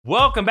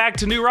Welcome back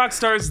to New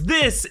Rockstars.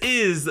 This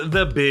is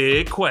The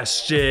Big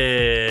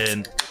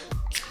Question.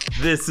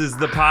 This is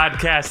the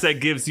podcast that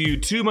gives you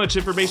too much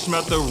information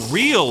about the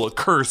real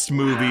cursed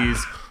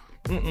movies.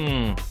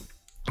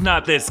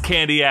 Not this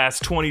candy-ass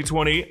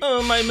 2020,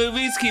 oh, my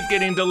movies keep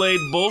getting delayed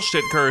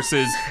bullshit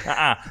curses.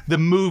 The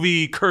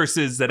movie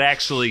curses that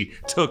actually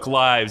took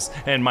lives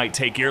and might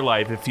take your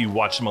life if you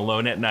watch them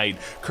alone at night.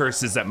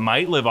 Curses that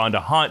might live on to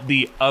haunt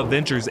the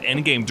Avengers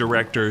Endgame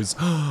directors.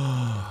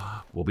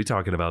 We'll be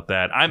talking about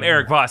that. I'm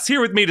Eric Voss.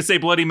 Here with me to say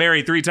Bloody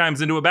Mary 3 times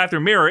into a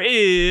bathroom mirror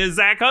is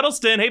Zach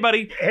Huddleston. Hey,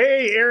 buddy.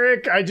 Hey,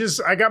 Eric. I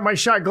got my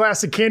shot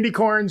glass of candy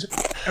corns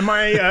and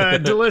my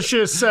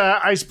delicious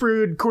ice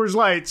brewed Coors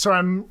Light, so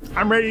I'm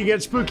ready to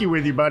get spooky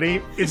with you,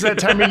 buddy. It's that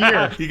time of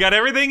year. You got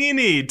everything you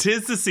need.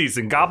 'Tis the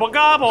season. Gobble,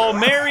 gobble.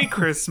 Merry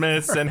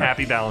Christmas and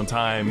Happy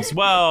Valentine's.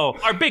 Well,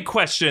 our big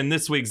question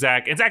this week,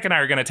 Zach, and Zach and I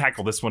are going to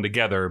tackle this one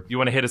together. You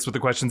want to hit us with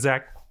the question,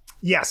 Zach?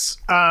 Yes.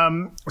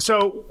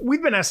 So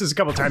we've been asked this a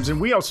couple times, and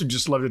we also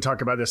just love to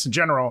talk about this in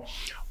general.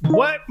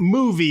 What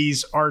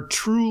movies are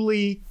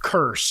truly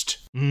cursed?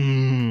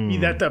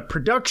 That the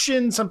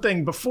production,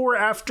 something before,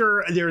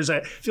 after,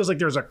 feels like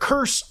there's a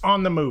curse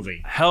on the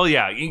movie. Hell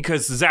yeah,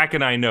 because Zach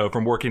and I know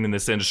from working in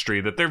this industry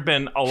that there have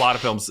been a lot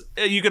of films.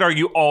 You could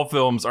argue all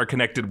films are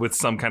connected with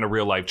some kind of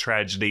real life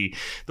tragedy.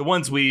 The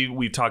ones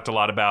we've talked a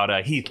lot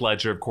about, Heath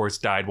Ledger, of course,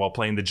 died while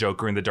playing the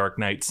Joker in The Dark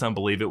Knight. Some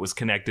believe it was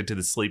connected to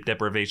the sleep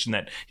deprivation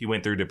that he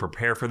went through to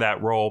prepare for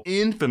that role.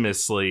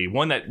 Infamously,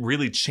 one that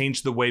really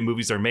changed the way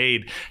movies are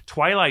made,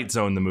 Twilight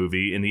Zone, the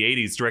movie in the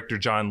 80s, director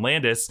John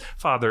Landis,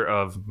 father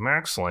of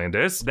Max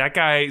Landis. That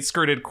guy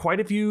skirted quite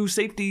a few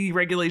safety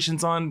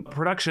regulations on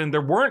production.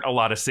 There weren't a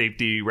lot of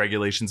safety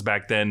regulations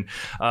back then.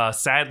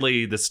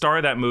 Sadly, the star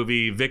of that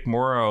movie, Vic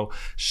Morrow,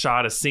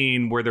 shot a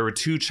scene where there were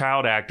 2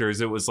 child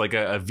actors. It was like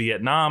a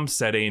Vietnam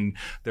setting.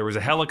 There was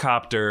a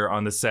helicopter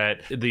on the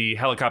set. The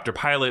helicopter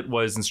pilot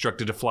was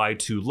instructed to fly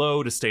too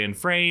low to stay in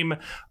frame,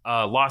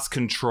 lost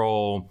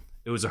control.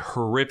 It was a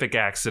horrific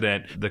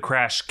accident. The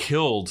crash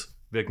killed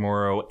Vic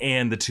Morrow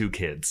and the 2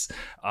 kids.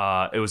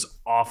 It was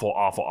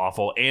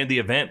awful. And the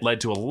event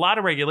led to a lot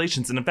of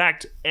regulations. And in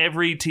fact,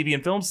 every TV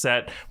and film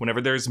set,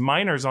 whenever there's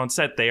minors on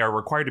set, they are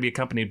required to be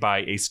accompanied by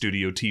a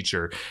studio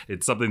teacher.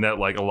 It's something that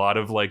like a lot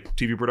of like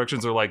TV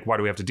productions are like, why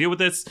do we have to deal with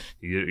this?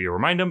 You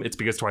remind them, it's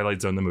because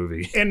Twilight Zone the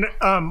movie. And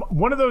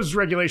one of those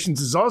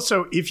regulations is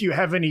also if you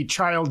have any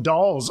child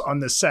dolls on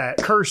the set,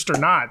 cursed or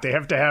not, they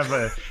have to have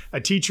a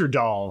teacher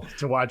doll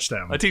to watch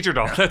them. A teacher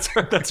doll,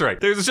 that's right.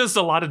 There's just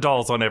a lot of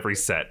dolls on every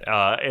set.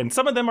 And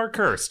some of them are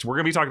cursed. We're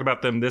going to be talking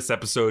about them this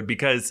episode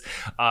because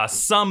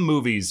some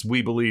movies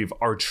we believe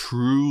are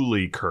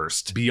truly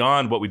cursed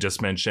beyond what we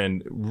just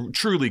mentioned.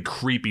 Truly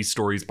creepy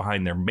stories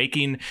behind their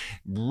making,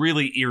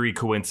 really eerie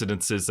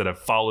coincidences that have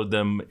followed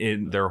them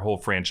in their whole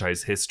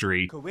franchise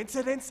history.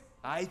 Coincidence?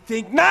 I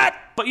think not.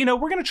 But,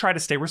 we're going to try to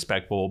stay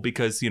respectful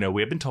because,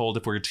 we have been told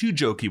if we're too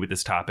jokey with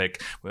this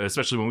topic,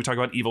 especially when we talk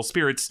about evil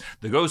spirits,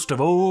 the ghost of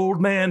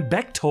old man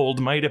Bechtold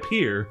might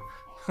appear.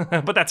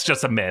 But that's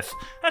just a myth.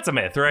 That's a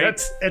myth, right?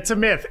 It's a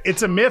myth.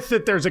 It's a myth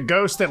that there's a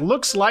ghost that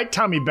looks like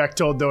Tommy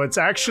Bechtold, though it's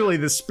actually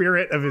the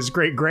spirit of his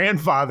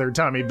great-grandfather,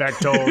 Tommy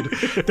Bechtold,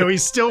 though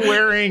he's still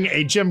wearing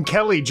a Jim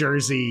Kelly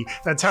jersey.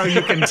 That's how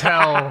you can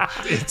tell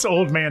it's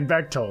old man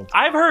Bechtold.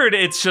 I've heard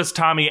it's just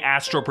Tommy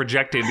astral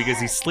projecting because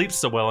he sleeps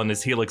so well in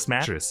his Helix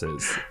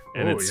mattresses.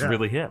 And it's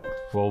really him.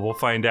 Well, we'll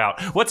find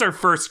out. What's our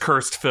first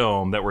cursed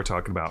film that we're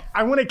talking about?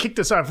 I want to kick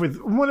this off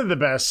with one of the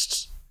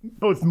best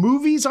both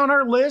movies on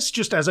our list,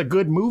 just as a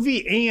good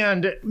movie,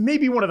 and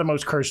maybe one of the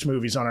most cursed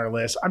movies on our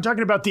list. I'm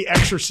talking about The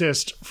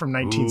Exorcist from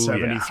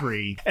 1973.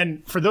 Ooh, yeah.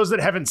 And for those that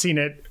haven't seen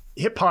it,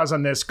 hit pause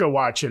on this, go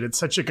watch it. It's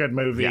such a good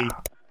movie. Yeah.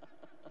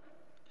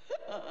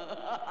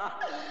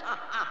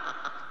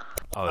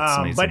 Oh, that's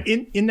amazing.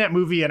 But in that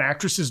movie, an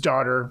actress's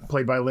daughter,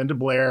 played by Linda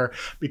Blair,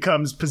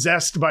 becomes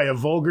possessed by a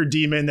vulgar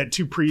demon that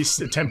 2 priests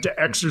attempt to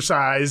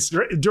exorcise.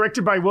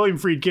 Directed by William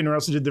Friedkin, who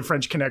also did The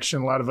French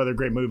Connection, a lot of other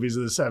great movies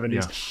of the 70s.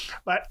 Yeah.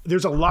 But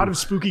there's a lot of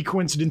spooky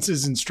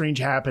coincidences and strange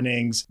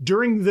happenings.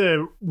 During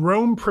the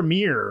Rome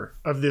premiere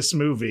of this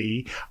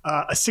movie,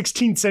 a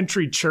 16th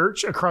century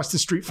church across the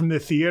street from the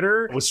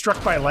theater was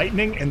struck by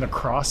lightning and the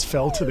cross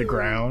fell to the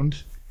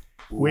ground.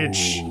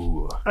 Which,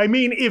 I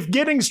mean, if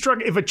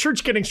a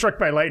church getting struck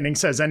by lightning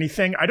says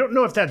anything, I don't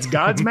know if that's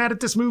God's mad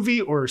at this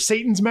movie or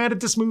Satan's mad at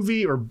this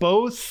movie or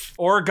both.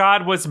 Or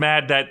God was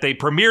mad that they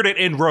premiered it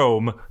in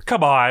Rome.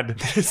 Come on.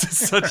 This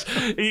is such.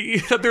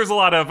 There's a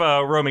lot of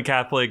Roman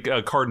Catholic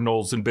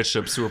cardinals and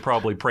bishops who are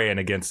probably praying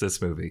against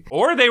this movie.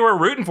 Or they were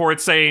rooting for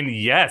it, saying,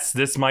 yes,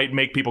 this might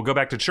make people go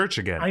back to church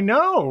again. I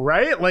know,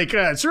 right? Like,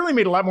 it certainly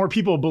made a lot more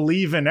people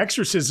believe in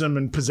exorcism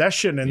and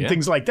possession and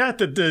things like that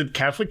the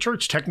Catholic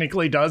Church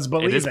technically does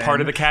believe. It is part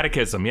of the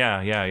catechism.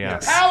 Yeah.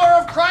 The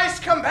power of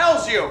Christ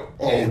compels you.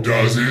 Oh,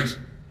 does it?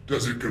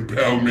 does it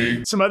compel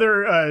me? Some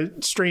other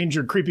strange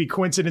or creepy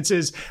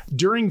coincidences.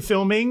 During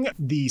filming,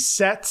 the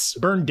sets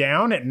burned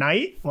down at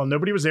night. Well,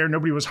 nobody was there.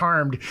 Nobody was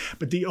harmed.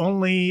 But the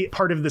only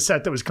part of the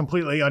set that was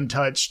completely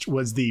untouched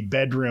was the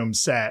bedroom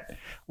set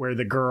where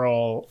the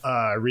girl,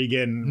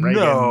 Regan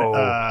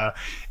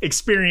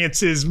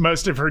experiences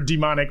most of her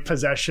demonic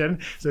possession.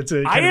 So it's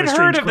a I kind had of a heard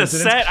strange of the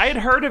coincidence. set. I had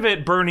heard of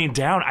it burning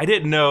down. I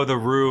didn't know the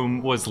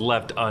room was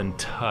left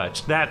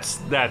untouched.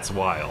 That's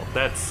wild.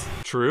 That's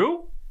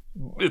true?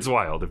 It's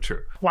wild if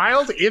true.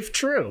 Wild if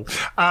true.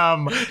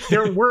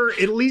 There were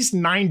at least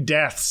 9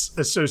 deaths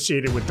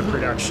associated with the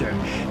production,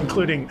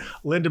 including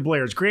Linda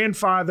Blair's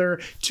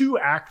grandfather, 2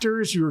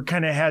 actors who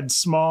kind of had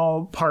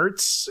small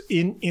parts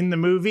in the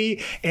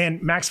movie, and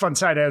Max von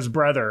Sydow's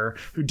brother,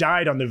 who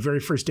died on the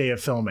very first day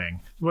of filming.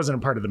 He wasn't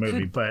a part of the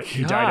movie, but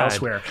he died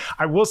elsewhere.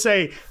 I will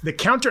say the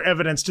counter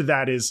evidence to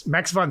that is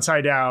Max von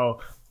Sydow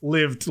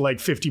lived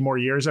like 50 more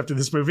years after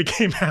this movie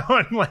came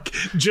out and like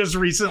just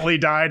recently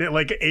died at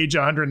like age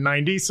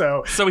 190.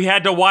 So he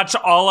had to watch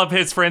all of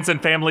his friends and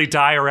family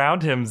die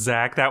around him,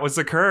 Zach. That was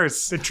a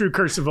curse. The true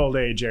curse of old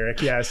age, Eric.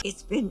 Yes.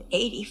 It's been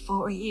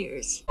 84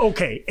 years.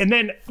 Okay. And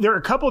then there are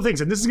a couple of things,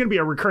 and this is going to be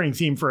a recurring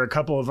theme for a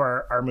couple of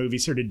our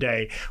movies here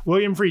today.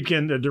 William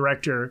Friedkin, the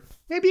director,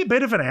 maybe a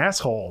bit of an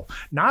asshole.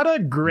 Not a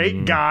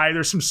great guy.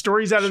 There's some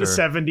stories out of the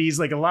 70s,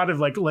 like a lot of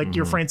like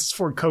your Francis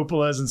Ford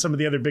Coppola's and some of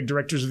the other big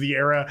directors of the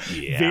era.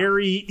 Yeah.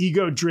 Very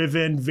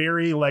ego-driven,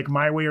 very like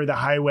my way or the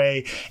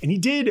highway. And he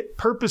did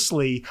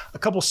purposely a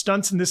couple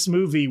stunts in this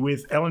movie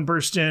with Ellen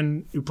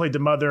Burstyn, who played the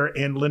mother,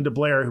 and Linda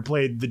Blair, who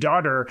played the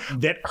daughter,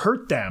 that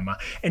hurt them.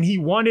 And he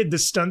wanted the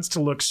stunts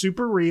to look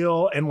super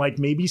real and like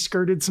maybe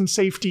skirted some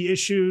safety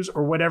issues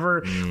or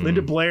whatever.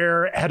 Linda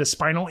Blair had a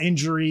spinal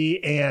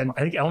injury, and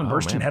I think Ellen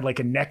Burstyn had like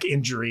a neck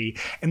injury,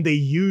 and they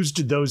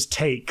used those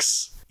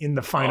takes in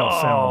the final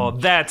film. Oh,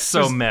 that's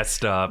so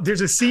messed up.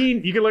 There's a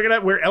scene, you can look it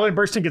up, where Ellen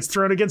Burstyn gets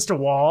thrown against a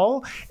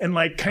wall and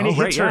like kind of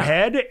hits her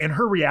head, and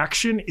her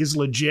reaction is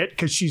legit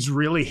because she's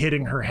really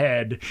hitting her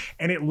head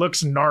and it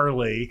looks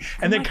gnarly.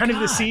 And then kind of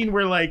the scene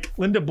where like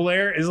Linda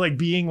Blair is like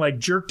being like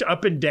jerked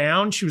up and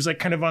down. She was like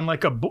kind of on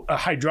like a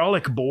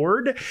hydraulic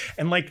board,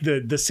 and like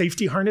the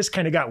safety harness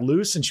kind of got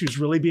loose and she was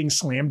really being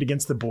slammed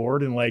against the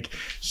board and like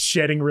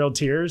shedding real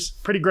tears.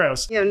 Pretty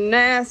gross. You're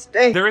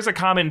nasty. There is a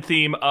common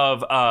theme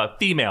of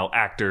female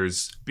actors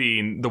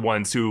being the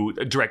ones who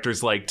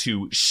directors like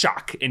to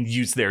shock and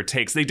use their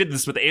takes. They did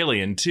this with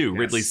Alien too. Yes.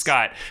 Ridley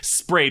Scott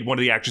sprayed one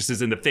of the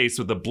actresses in the face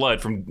with the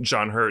blood from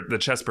John Hurt, the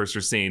chest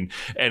burster scene.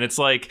 And it's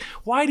like,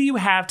 why do you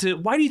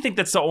think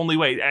that's the only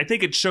way? I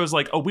think it shows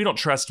like, oh, we don't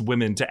trust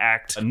women to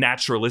act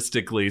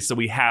naturalistically, so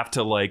we have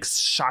to like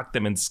shock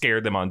them and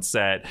scare them on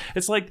set.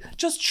 It's like,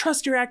 just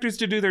trust your actors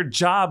to do their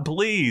job,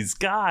 please.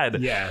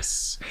 God.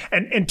 Yes.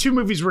 And 2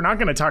 movies we're not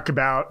going to talk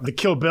about, the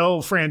Kill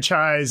Bill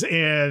franchise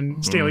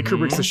and Stanley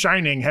Kubrick's The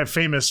Shining, have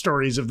famous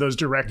stories of those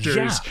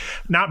directors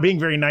not being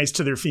very nice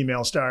to their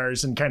female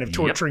stars and kind of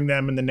torturing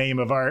them in the name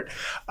of art.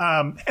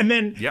 And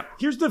then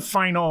here's the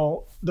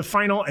final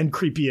and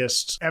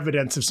creepiest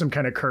evidence of some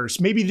kind of curse.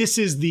 Maybe this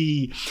is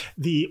the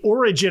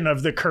origin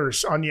of the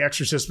curse on The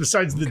Exorcist,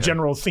 besides the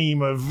general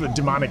theme of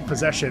demonic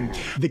possession.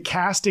 The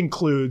cast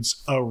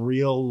includes a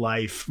real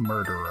life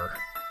murderer.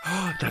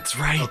 That's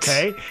right.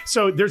 Okay.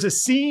 So there's a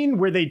scene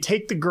where they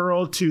take the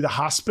girl to the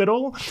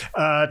hospital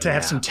to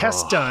have some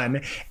tests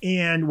done.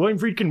 And William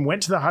Friedkin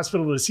went to the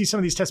hospital to see some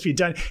of these tests be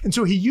done. And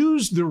so he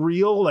used the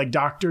real like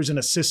doctors and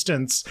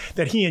assistants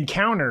that he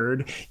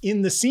encountered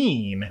in the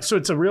scene. So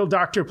it's a real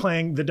doctor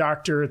playing the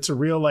doctor. It's a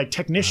real like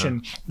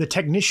technician. The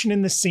technician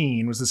in the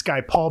scene was this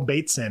guy, Paul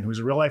Bateson, who's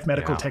a real life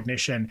medical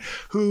technician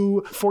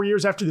who 4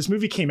 years after this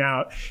movie came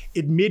out,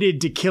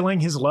 admitted to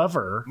killing his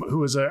lover, who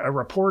was a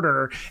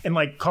reporter, and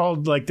like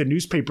called like the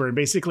newspaper and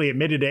basically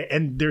admitted it.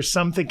 And there's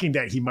some thinking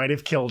that he might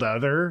have killed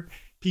other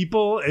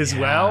people as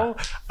well.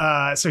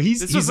 So he's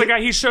the guy.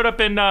 He showed up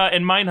in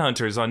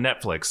Mindhunters on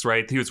Netflix,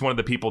 right? He was one of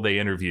the people they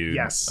interviewed.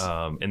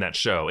 In that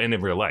show and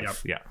in real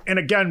life. Yeah. And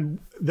again,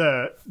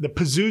 the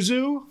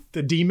Pazuzu,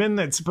 the demon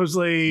that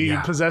supposedly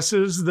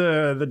possesses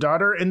the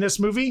daughter in this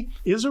movie,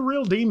 is a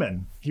real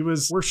demon. He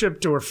was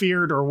worshipped or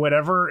feared or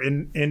whatever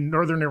in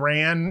northern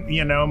Iran,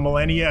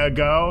 millennia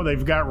ago.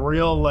 They've got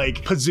real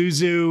like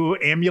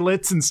Pazuzu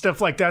amulets and stuff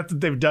like that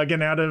they've dug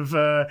in out of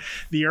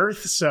the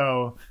earth.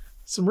 So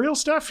some real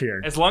stuff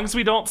here. As long as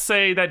we don't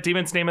say that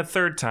demon's name a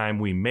third time,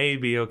 we may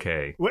be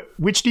okay.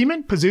 Which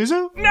demon?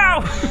 Pazuzu? No!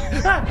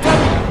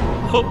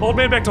 Old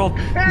Man Bechtold.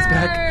 He's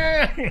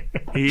back.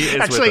 He is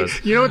actually, with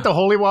us. You know what the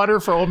holy water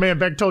for Old Man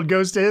Bechtold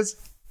Ghost is?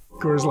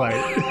 Coors Light.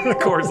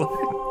 Coors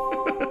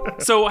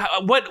Light. So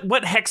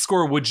what hex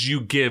score would you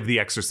give The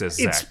Exorcist,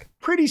 Zach? It's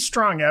pretty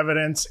strong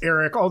evidence,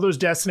 Eric, all those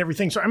deaths and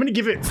everything. So I'm going to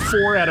give it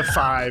 4 out of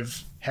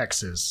 5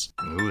 hexes.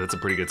 Ooh, that's a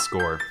pretty good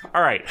score.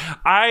 All right.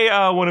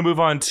 I want to move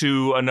on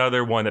to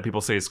another one that people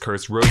say is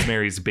cursed,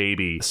 Rosemary's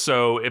Baby.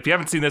 So if you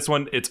haven't seen this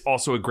one, it's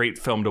also a great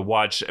film to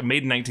watch.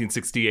 Made in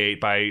 1968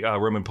 by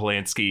Roman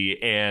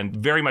Polanski and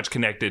very much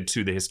connected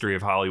to the history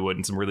of Hollywood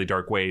in some really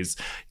dark ways.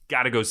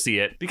 Gotta go see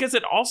it because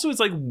it also is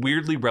like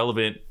weirdly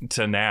relevant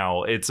to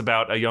now. It's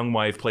about a young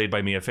wife played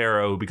by Mia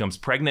Farrow who becomes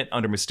pregnant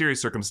under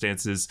mysterious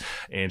circumstances,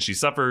 and she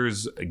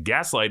suffers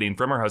gaslighting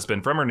from her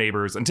husband, from her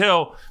neighbors,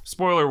 until,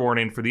 spoiler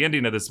warning for the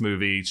ending of this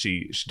movie,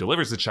 she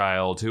delivers a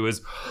child who is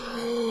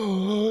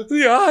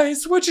the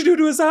eyes. What'd you do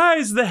to his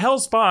eyes? The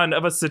hellspawn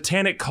of a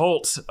satanic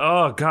cult.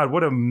 Oh God,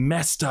 what a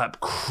messed up,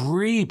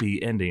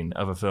 creepy ending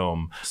of a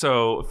film.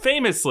 So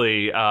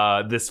famously,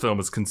 this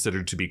film is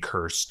considered to be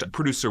cursed.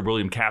 Producer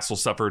William Castle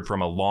suffered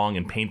from a long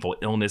and painful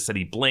illness that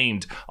he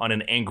blamed on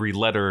an angry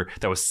letter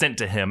that was sent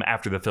to him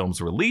after the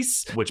film's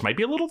release, which might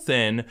be a little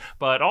thin,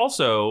 but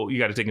also you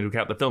got to take into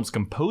account the film's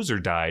composer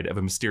died of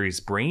a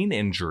mysterious brain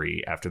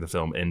injury after the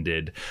film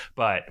ended.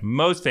 But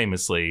most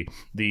famously,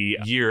 the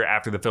year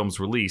after the film's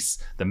release,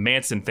 the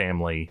Manson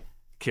family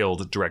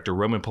killed director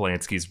Roman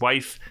Polanski's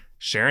wife,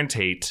 Sharon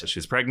Tate. She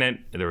was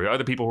pregnant. There were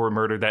other people who were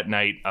murdered that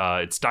night.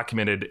 It's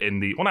documented in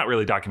the, well, not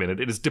really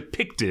documented. It is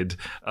depicted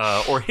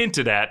or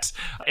hinted at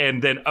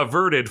and then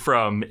averted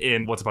from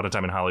in Once Upon a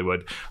Time in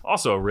Hollywood.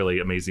 Also a really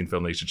amazing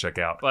film that you should check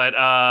out.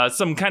 But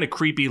some kind of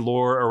creepy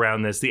lore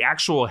around this. The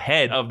actual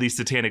head of the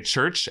Satanic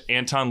Church,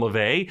 Anton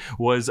LaVey,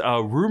 was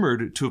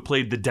rumored to have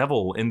played the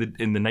devil in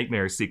the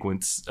nightmare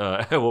sequence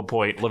at one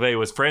point. LaVey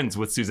was friends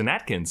with Susan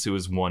Atkins, who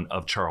was one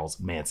of Charles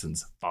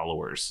Manson's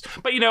followers.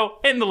 But, you know,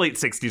 in the late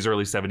 60s,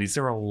 early 70s,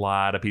 there were a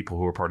lot of people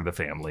who were part of the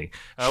family.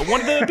 One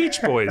of the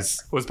Beach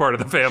Boys was part of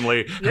the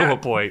family at one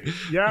point.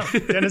 Yeah,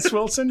 Dennis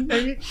Wilson,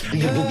 maybe?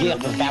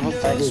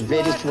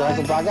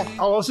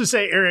 I'll also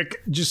say,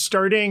 Eric, just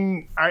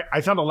starting,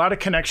 I found a lot of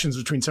connections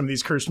between some of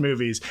these cursed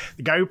movies.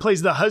 The guy who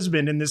plays the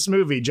husband in this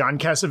movie, John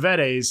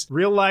Cassavetes,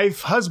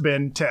 real-life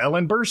husband to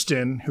Ellen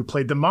Burstyn, who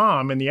played the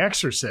mom in The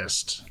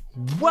Exorcist.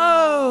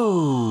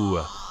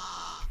 Whoa!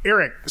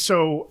 Eric,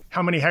 so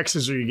how many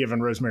hexes are you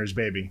giving Rosemary's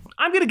Baby?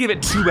 I'm going to give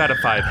it 2 out of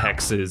 5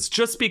 hexes,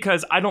 just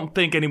because I don't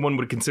think anyone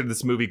would consider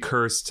this movie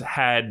cursed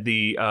had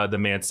the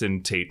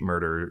Manson Tate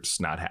murders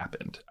not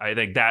happened. I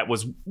think that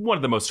was one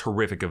of the most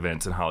horrific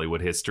events in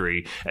Hollywood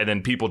history, and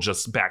then people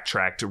just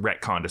backtracked,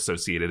 retconned,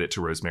 associated it to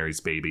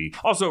Rosemary's Baby.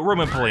 Also,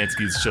 Roman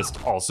Polanski's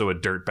just also a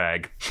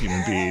dirtbag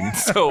human being,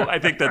 so I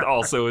think that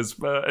also is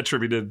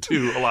attributed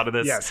to a lot of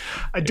this. Yes,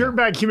 a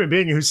dirtbag human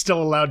being who's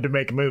still allowed to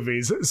make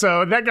movies,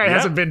 so that guy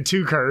hasn't been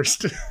too cursed.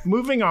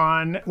 Moving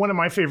on, one of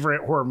my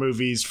favorite horror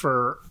movies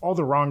for all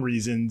the wrong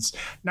reasons,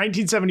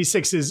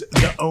 1976's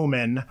The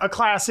Omen, a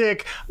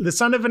classic. The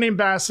son of an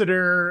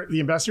ambassador, the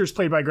ambassador is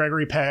played by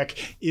Gregory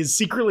Peck, is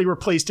secretly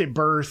replaced at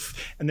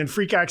birth, and then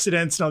freak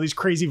accidents and all these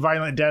crazy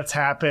violent deaths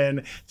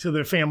happen till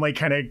the family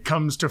kind of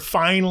comes to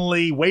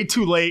finally, way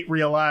too late,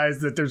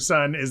 realize that their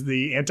son is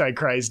the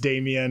Antichrist,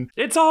 Damien.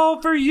 It's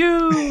all for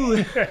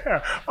you!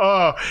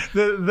 Oh,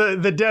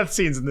 the death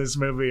scenes in this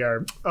movie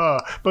are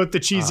both the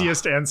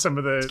cheesiest and some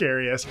of the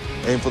scariest.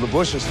 Aim for the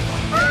bushes.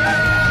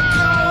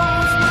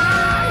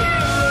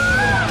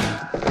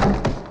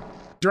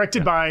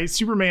 Directed by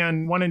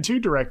Superman 1 and 2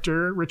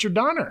 director Richard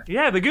Donner.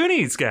 Yeah, the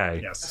Goonies guy.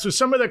 Yes. So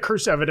some of the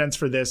curse evidence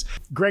for this,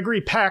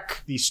 Gregory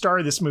Peck, the star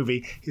of this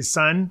movie, his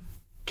son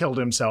killed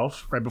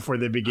himself right before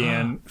they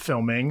began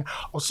filming.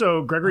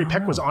 Also, Gregory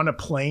Peck was on a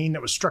plane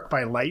that was struck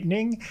by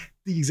lightning.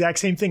 The exact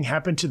same thing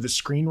happened to the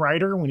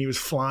screenwriter when he was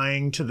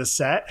flying to the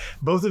set.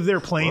 Both of their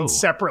planes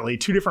separately,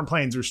 2 different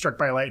planes, were struck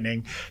by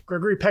lightning.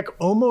 Gregory Peck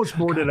almost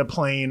boarded a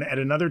plane at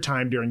another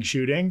time during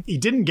shooting. He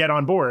didn't get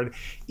on board.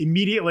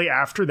 Immediately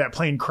after, that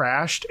plane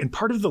crashed. And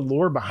part of the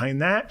lore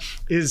behind that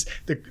is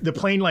the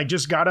plane like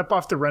just got up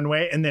off the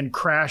runway and then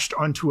crashed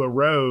onto a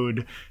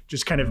road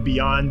just kind of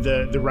beyond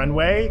the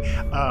runway,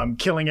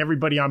 killing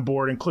everybody on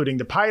board, including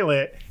the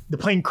pilot. The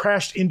plane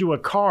crashed into a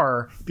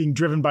car being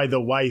driven by the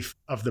wife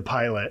of the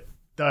pilot.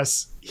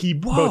 Thus,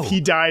 both he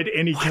died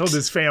and he killed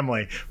his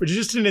family, which is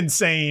just an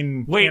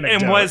insane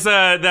anecdote. And was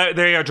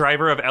they a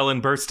driver of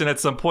Ellen Burstyn at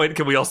some point?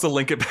 Can we also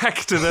link it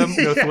back to them?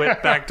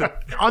 Back to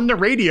on the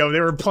radio, they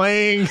were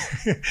playing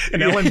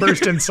an Ellen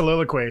Burstyn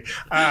soliloquy.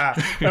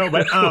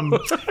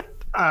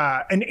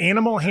 An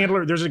animal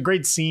handler. There's a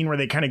great scene where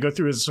they kind of go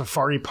through a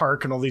safari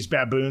park and all these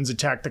baboons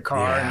attack the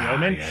car in the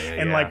Omen.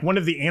 And like one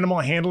of the animal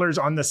handlers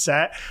on the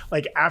set,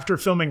 like after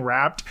filming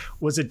Wrapped,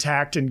 was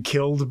attacked and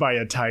killed by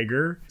a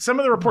tiger. Some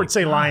of the reports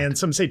say lion,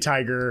 some say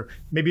tiger.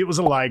 Maybe it was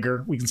a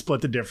liger. We can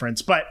split the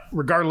difference. But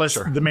regardless,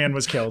 the man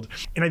was killed.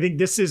 And I think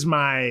this is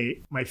my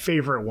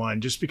favorite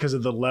one just because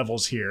of the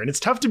levels here. And it's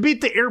tough to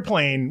beat the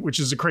airplane, which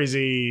is a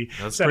crazy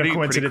set of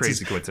coincidences.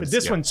 Crazy coincidence. But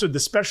this one, so the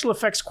special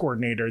effects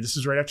coordinator, this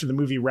is right after the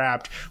movie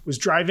Wrapped, was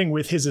driving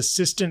with his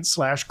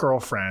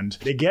assistant/girlfriend.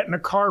 They get in a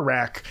car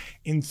wreck,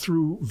 and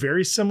through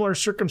very similar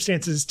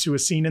circumstances to a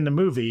scene in the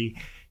movie,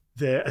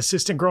 the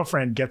assistant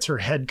girlfriend gets her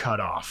head cut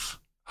off.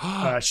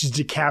 She's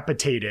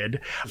decapitated.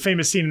 A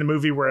famous scene in the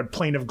movie where a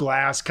plane of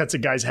glass cuts a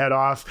guy's head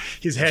off.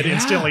 His head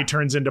instantly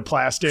turns into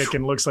plastic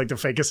and looks like the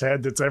fakest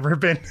head that's ever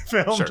been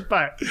filmed.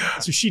 But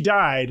so she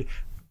died.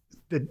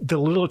 The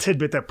little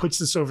tidbit that puts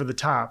this over the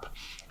top,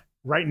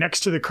 right next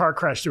to the car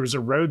crash, there was a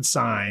road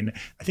sign.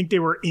 I think they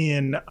were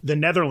in the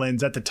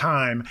Netherlands at the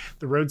time.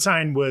 The road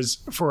sign was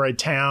for a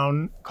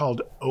town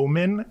called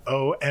Ommen,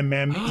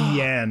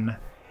 Ommen.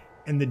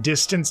 And the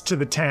distance to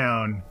the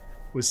town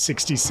was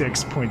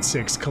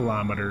 66.6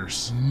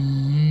 kilometers.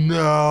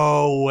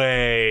 No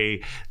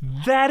way.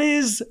 That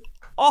is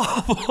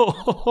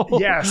awful.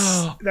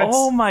 Yes. That's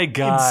oh my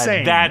God.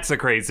 insane. That's a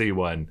crazy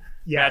one.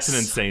 Yes. That's an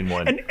insane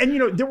one. And you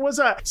know, there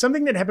was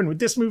something that happened with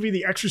this movie,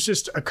 The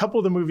Exorcist, a couple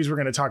of the movies we're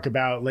going to talk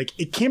about. Like,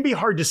 it can be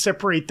hard to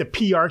separate the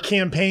PR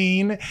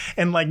campaign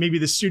and like maybe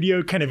the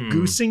studio kind of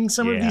goosing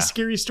some of these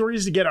scary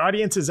stories to get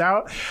audiences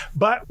out.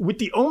 But with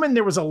The Omen,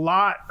 there was a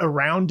lot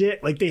around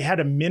it. Like, they had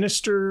a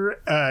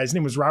minister, his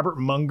name was Robert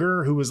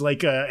Munger, who was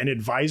like an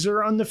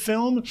advisor on the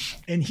film.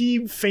 And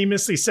he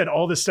famously said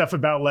all this stuff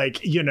about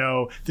like, you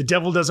know, the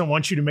devil doesn't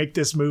want you to make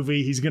this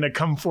movie. He's going to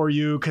come for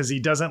you because he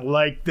doesn't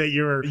like that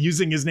you're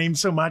using his name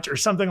so much or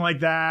something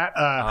like that.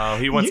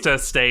 He wants to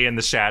stay in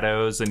the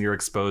shadows and you're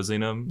exposing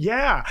him.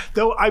 Yeah.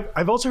 Though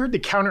I've also heard the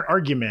counter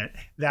argument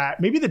that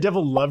maybe the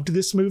devil loved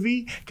this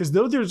movie because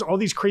though there's all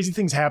these crazy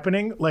things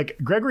happening, like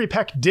Gregory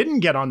Peck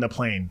didn't get on the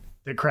plane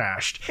that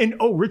crashed. And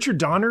Richard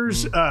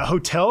Donner's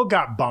hotel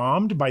got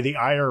bombed by the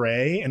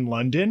IRA in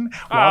London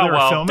while they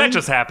were filming. That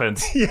just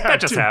happens.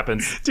 That just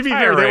happens. To be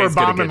fair, they were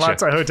bombing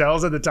lots of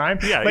hotels at the time.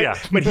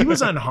 But he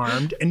was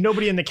unharmed and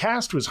nobody in the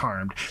cast was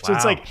harmed. So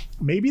it's like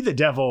maybe the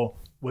devil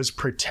was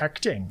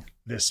protecting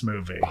this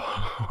movie.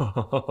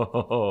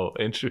 Oh,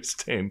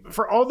 interesting.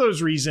 For all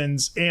those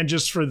reasons, and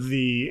just for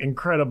the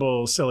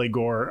incredible silly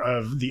gore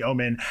of The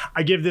Omen,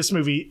 I give this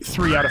movie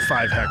 3 out of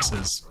 5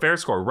 hexes. Fair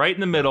score. Right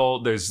in the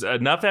middle. There's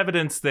enough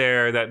evidence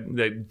there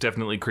that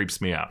definitely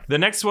creeps me out. The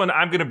next one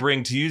I'm going to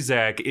bring to you,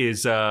 Zach,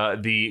 is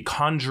the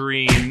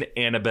Conjuring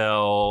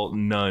Annabelle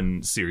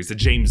Nun series, the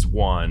James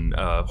Wan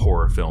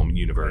horror film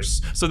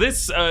universe. So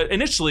this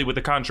initially with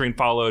The Conjuring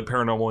followed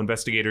paranormal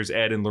investigators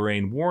Ed and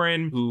Lorraine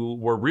Warren, who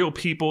were real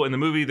people in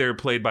the movie. They're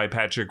played by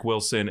Patrick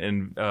Wilson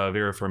and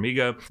Vera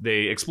Farmiga.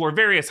 They explore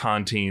various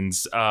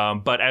hauntings,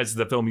 but as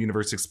the film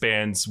universe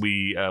expands,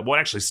 it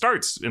actually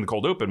starts in the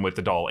cold open with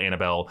the doll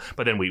Annabelle,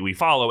 but then we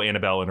follow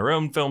Annabelle in her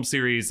own film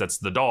series. That's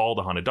The Doll,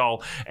 the haunted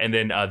doll, and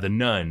then the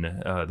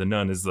Nun. The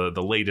Nun is the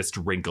latest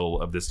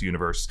wrinkle of this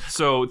universe.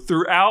 So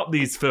throughout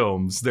these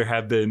films, there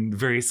have been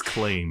various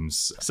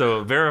claims.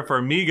 So Vera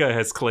Farmiga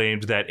has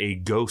claimed that a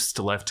ghost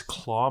left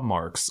claw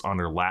marks on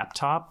her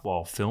laptop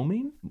while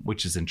filming,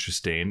 which is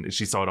interesting.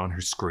 She saw it on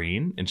her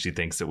screen and she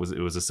thinks it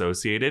was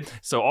associated.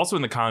 So also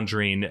in The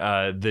Conjuring,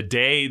 the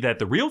day that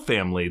the real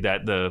family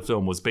that the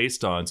film was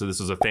based on, so this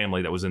was a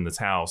family that was in this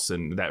house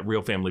and that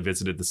real family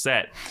visited the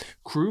set,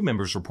 crew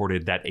members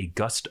reported that a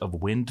gust of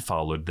wind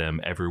followed them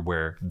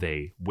everywhere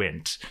they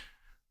went.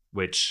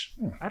 Which,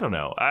 I don't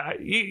know.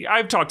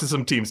 I've talked to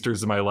some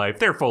Teamsters in my life.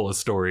 They're full of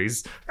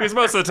stories. Because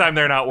most of the time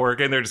they're not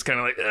working. They're just kind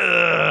of like,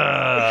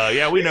 ugh.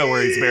 Yeah, we know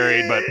where he's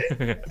buried, but...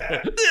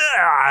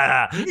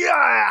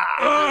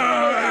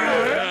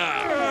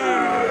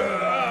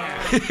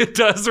 It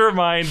does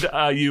remind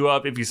you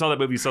of, if you saw that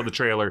movie, you saw the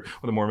trailer, one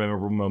of the more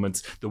memorable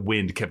moments, the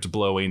wind kept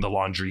blowing the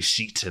laundry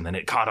sheet and then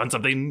it caught on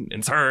something and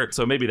it's her.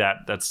 So maybe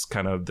that's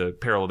kind of the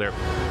parallel there.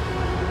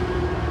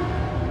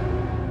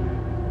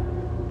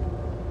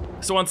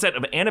 So on set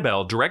of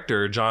Annabelle,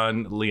 director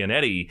John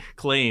Leonetti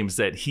claims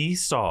that he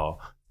saw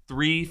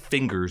 3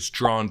 fingers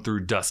drawn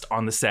through dust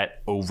on the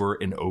set over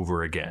and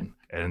over again.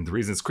 And the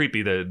reason it's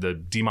creepy,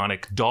 the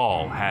demonic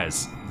doll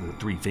has the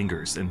 3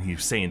 fingers, and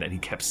he's saying that he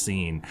kept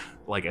seeing,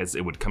 like, as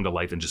it would come to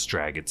life and just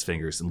drag its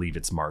fingers and leave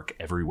its mark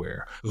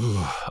everywhere.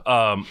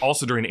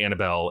 Also during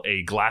Annabelle,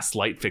 a glass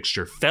light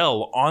fixture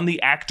fell on the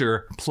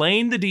actor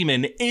playing the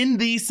demon in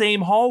the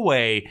same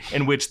hallway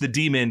in which the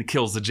demon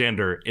kills the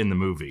janitor in the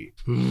movie.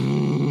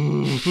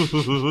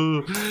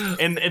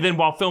 And then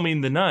while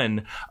filming The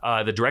Nun,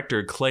 the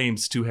director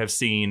claims to have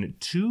seen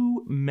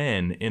 2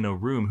 men in a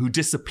room who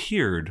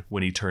disappeared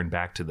when he turned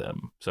back to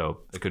them.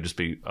 So it could just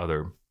be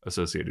other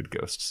associated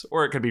ghosts,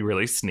 or it could be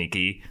really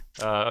sneaky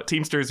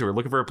Teamsters who are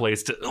looking for a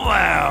place to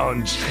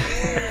lounge.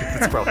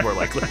 It's probably more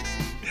likely.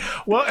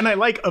 Well, and I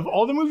like, of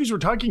all the movies we're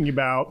talking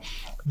about,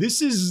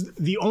 this is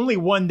the only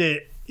one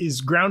that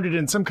is grounded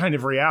in some kind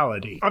of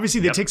reality. Obviously,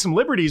 they take some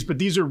liberties, but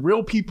these are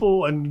real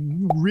people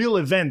and real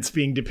events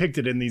being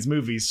depicted in these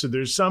movies. So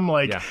there's some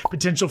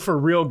potential for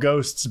real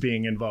ghosts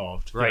being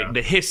involved. Right. Yeah.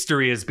 The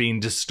history is being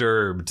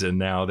disturbed, and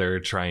now they're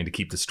trying to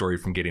keep the story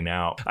from getting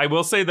out. I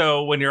will say,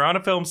 though, when you're on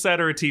a film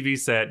set or a TV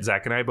set,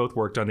 Zach and I both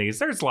worked on these,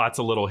 there's lots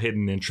of little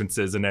hidden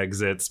entrances and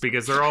exits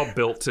because they're all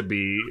built to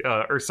be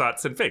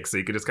ersatz and fixed. So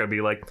you could just kind of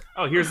be like,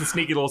 oh, here's a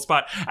sneaky little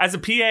spot. As a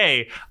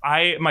PA,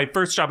 my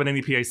first job in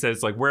any PA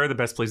says, like, where are the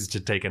best places to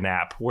take a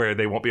nap where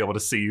they won't be able to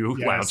see you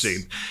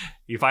lounging?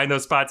 You find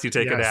those spots, you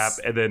take a nap,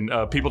 and then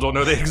people don't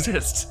know they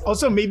exist.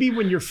 Also, maybe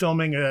when you're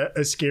filming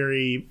a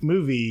scary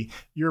movie,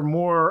 you're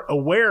more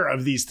aware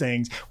of these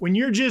things. When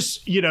you're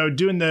just,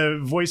 doing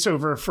the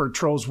voiceover for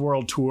Trolls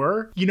World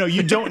Tour,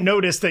 you don't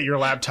notice that your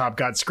laptop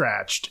got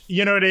scratched.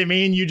 You know what I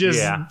mean? You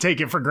just take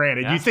it for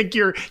granted. Yeah. You think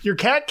your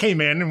cat came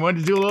in and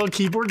wanted to do a little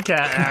keyboard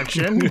cat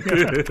action.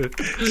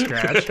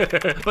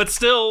 Scratch. But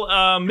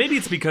still, maybe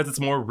it's because it's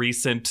more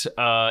recent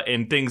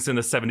and things in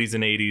the 70s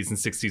and 80s and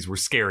 60s were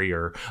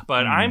scarier.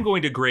 But I'm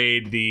going to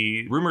grade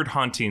the Rumored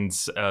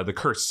Hauntings, The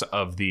Curse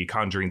of the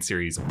Conjuring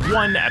series,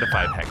 1 out of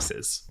 5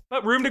 hexes.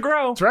 But room to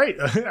grow. That's right.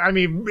 I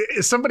mean,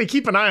 somebody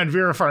keep an eye on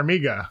Vera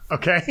Farmiga,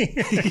 okay?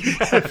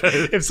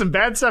 if some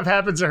bad stuff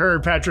happens to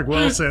her, Patrick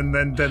Wilson,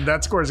 then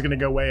that score is going to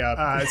go way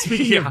up.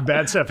 Speaking of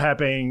bad stuff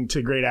happening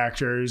to great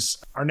actors,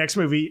 our next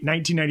movie,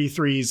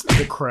 1993's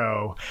The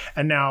Crow.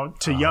 And now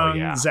to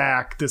young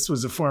Zach, this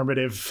was a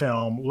formative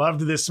film.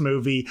 Loved this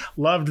movie.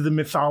 Loved the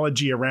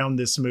mythology around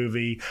this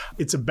movie.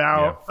 It's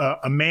about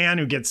a man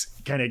who gets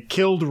kind of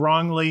killed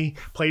wrongly,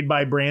 played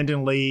by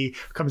Brandon Lee,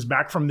 comes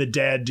back from the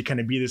dead to kind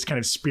of be this kind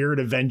of spirit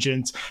of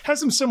vengeance. Has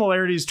some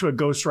similarities to a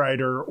Ghost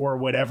Rider or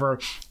whatever.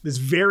 This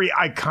very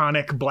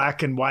iconic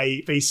black and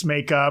white face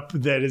makeup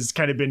that has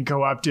kind of been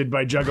co-opted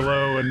by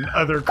Juggalo and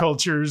other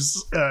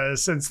cultures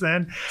since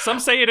then.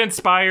 Some say it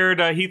inspired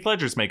Heath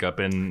Ledger's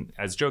makeup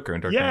as Joker in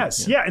Dark Knight.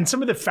 Yes, and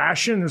some of the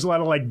fashion, there's a lot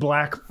of like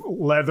black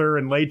leather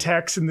and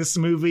latex in this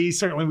movie.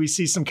 Certainly we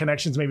see some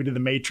connections maybe to The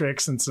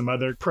Matrix and some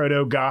other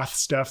proto-goth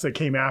stuff that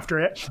came after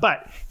it.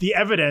 But the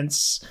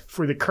evidence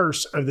for the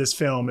curse of this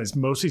film is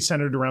mostly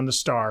centered around the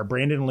star,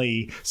 Brandon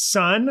Lee,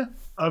 son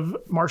of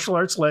martial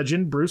arts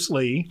legend Bruce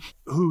Lee,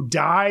 who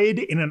died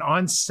in an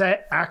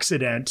on-set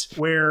accident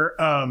where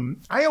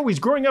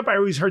growing up, I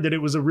always heard that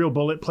it was a real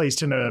bullet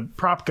placed in a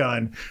prop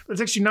gun, but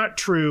it's actually not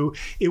true.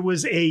 It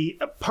was a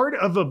part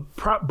of a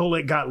prop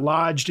bullet got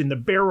lodged in the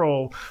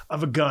barrel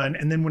of a gun,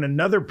 and then when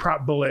another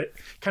prop bullet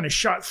kind of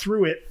shot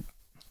through it,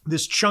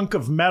 this chunk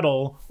of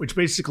metal, which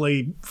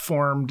basically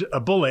formed a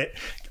bullet,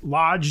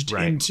 lodged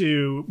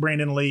into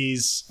Brandon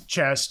Lee's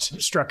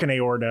chest, struck an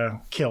aorta,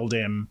 killed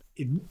him.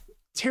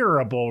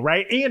 Terrible,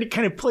 right? And it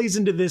kind of plays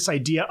into this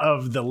idea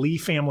of the Lee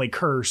family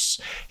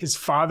curse. His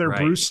father,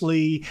 Bruce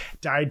Lee,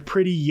 died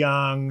pretty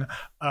young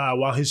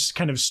while his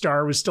kind of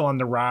star was still on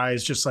the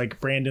rise, just like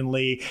Brandon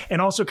Lee,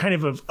 and also kind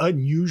of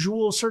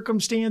unusual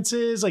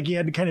circumstances. Like he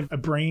had kind of a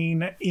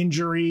brain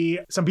injury.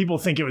 Some people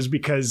think it was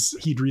because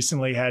he'd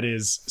recently had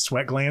his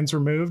sweat glands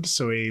removed,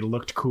 so he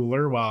looked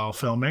cooler while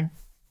filming.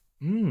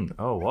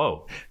 Oh,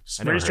 whoa. It's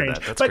very strange.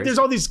 But crazy. There's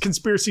all these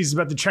conspiracies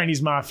about the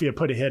Chinese mafia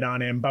put a hit on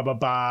him,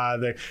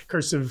 the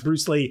curse of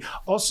Bruce Lee.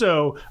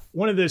 Also,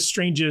 one of the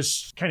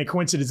strangest kind of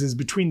coincidences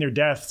between their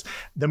deaths,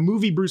 the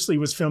movie Bruce Lee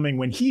was filming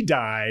when he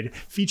died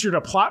featured a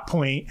plot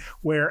point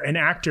where an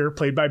actor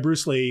played by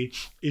Bruce Lee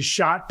is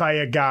shot by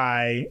a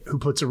guy who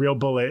puts a real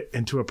bullet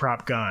into a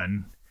prop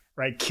gun,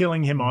 right?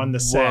 Killing him on the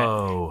set.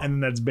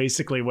 And that's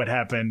basically what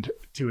happened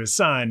to his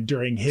son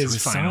during his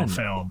final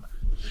film.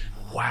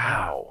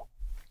 Wow.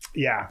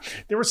 Yeah.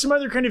 There were some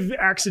other kind of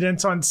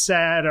accidents on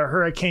set. A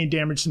hurricane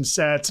damaged some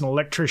sets. An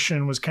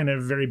electrician was kind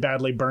of very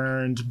badly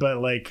burned. But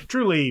like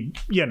truly,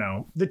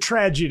 the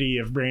tragedy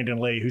of Brandon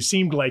Lee, who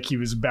seemed like he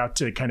was about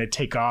to kind of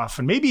take off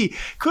and maybe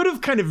could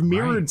have kind of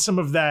mirrored some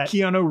of that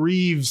Keanu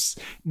Reeves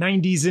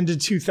 90s into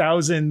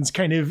 2000s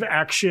kind of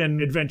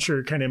action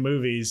adventure kind of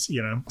movies,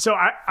 So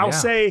I'll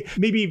say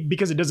maybe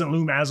because it doesn't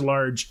loom as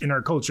large in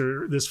our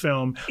culture, this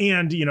film,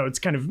 and, it's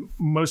kind of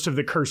most of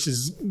the curse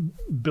is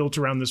built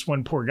around this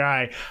one poor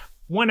guy.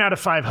 1 out of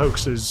 5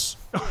 hoaxes.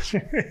 Oops,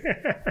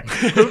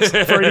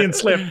 Freudian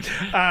slip.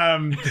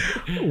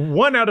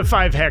 1 out of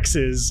 5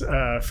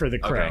 hexes for The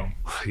Crow.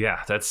 Okay.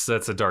 Yeah, that's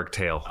a dark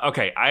tale.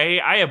 Okay,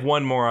 I have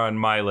one more on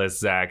my list,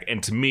 Zach,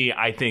 and to me,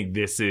 I think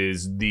this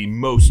is the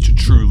most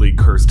truly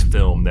cursed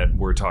film that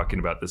we're talking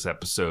about this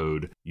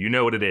episode. You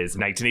know what it is,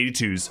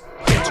 1982's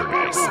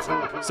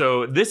Poltergeist.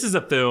 So this is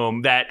a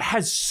film that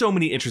has so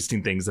many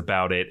interesting things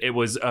about it. It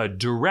was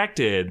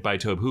directed by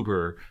Tobe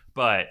Hooper,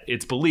 but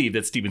it's believed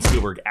that Steven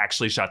Spielberg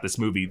actually shot this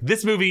movie.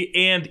 This movie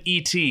and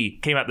E.T.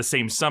 came out the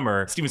same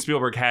summer. Steven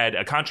Spielberg had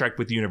a contract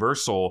with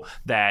Universal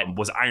that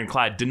was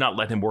ironclad, did not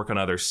let him work on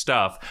other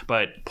stuff,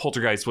 but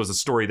Poltergeist was a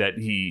story that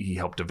he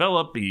helped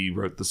develop. He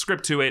wrote the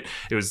script to it.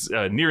 It was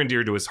near and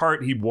dear to his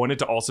heart. He wanted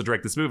to also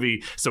direct this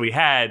movie, so he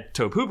had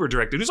Tobe Hooper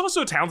direct it, who's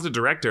also a talented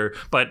director,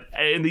 but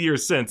in the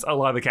years since, a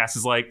lot of the cast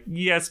is like,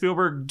 yeah,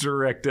 Spielberg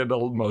directed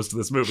most of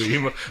this movie.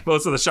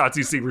 Most of the shots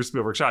you see were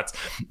Spielberg shots.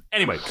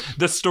 Anyway,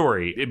 the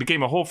story, it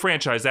became a whole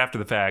franchise after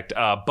the fact,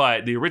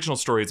 but the original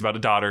story is about a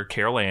daughter,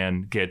 Carol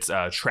Ann, gets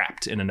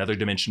trapped in another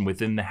dimension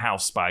within the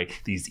house by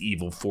these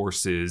evil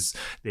forces.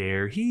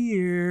 They're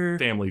here.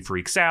 Family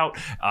freaks out.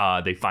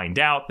 They find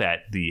out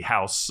that the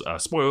house,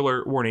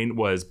 spoiler warning,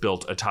 was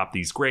built atop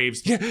these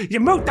graves.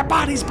 You moved the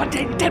bodies, but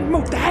you didn't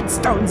move the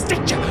headstones,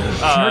 did you?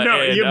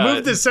 You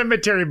moved the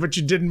cemetery, but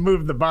you didn't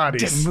move the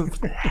bodies.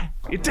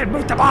 You didn't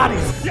move the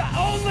bodies. You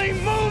only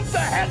moved the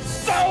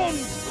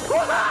headstones!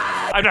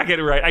 I'm not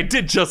getting it right. I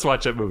did just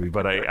watch that movie,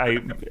 but I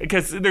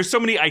because there's so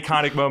many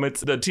iconic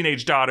moments. The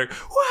teenage daughter,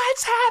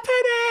 what's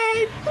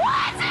happening?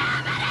 What's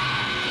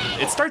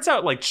happening? It starts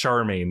out like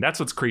charming. That's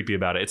what's creepy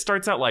about it. It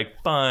starts out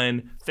like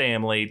fun,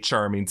 family,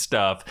 charming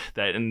stuff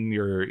that in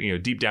your,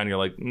 deep down you're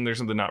like, there's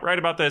something not right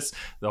about this.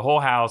 The whole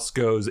house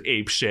goes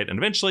ape shit and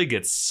eventually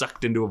gets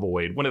sucked into a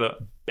void. One of the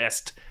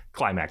best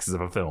climaxes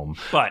of a film.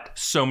 But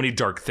so many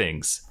dark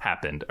things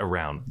happened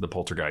around the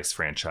Poltergeist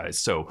franchise.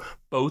 So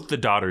both the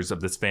daughters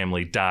of this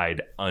family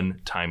died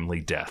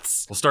untimely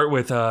deaths. We'll start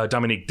with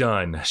Dominique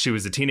Dunne. She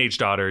was a teenage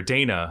daughter.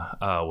 Dana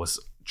was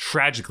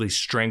tragically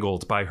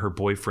strangled by her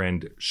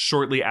boyfriend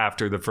shortly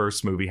after the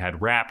first movie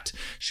had wrapped.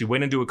 She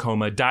went into a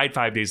coma, died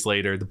 5 days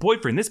later. The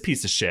boyfriend, this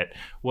piece of shit,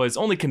 was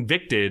only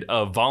convicted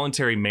of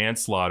voluntary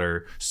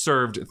manslaughter,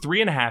 served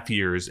 3.5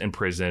 years in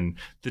prison.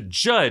 The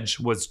judge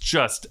was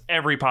just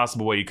every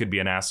possible way you could be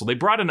an asshole. They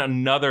brought in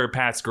another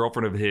past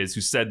girlfriend of his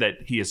who said that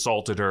he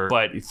assaulted her,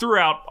 but threw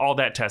out all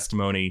that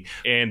testimony.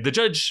 And the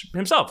judge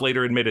himself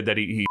later admitted that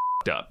he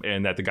up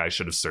and that the guy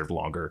should have served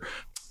longer.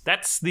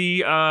 That's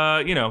the,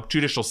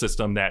 judicial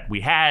system that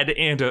we had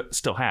and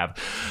still have.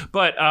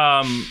 But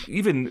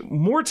even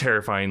more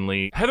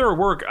terrifyingly, Heather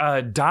O'Rourke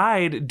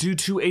died due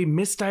to a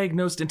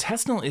misdiagnosed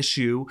intestinal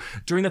issue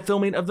during the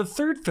filming of the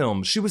third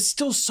film. She was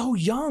still so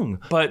young.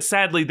 But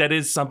sadly, that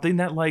is something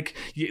that,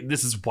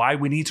 this is why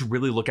we need to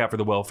really look out for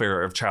the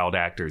welfare of child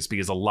actors,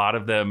 because a lot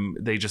of them,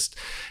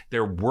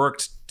 they're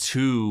worked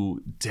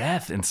to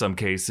death in some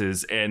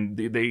cases, and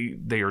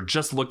they are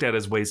just looked at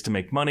as ways to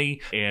make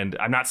money. And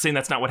I'm not saying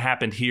that's not what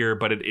happened here,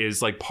 but it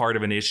is part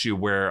of an issue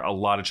where a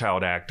lot of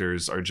child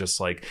actors are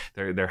just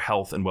their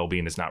health and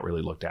well-being is not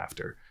really looked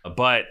after.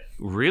 But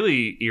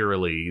really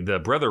eerily, the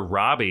brother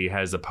Robbie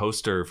has a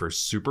poster for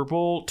Super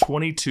Bowl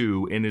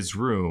 22 in his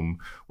room,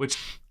 which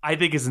I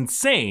think is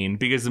insane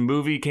because the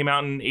movie came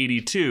out in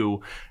 82.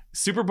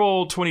 Super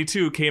Bowl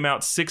 22 came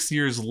out 6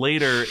 years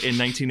later in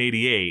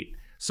 1988.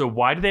 So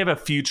why do they have a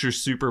future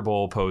Super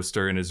Bowl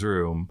poster in his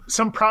room?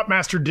 Some prop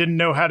master didn't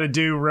know how to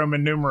do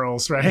Roman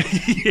numerals, right?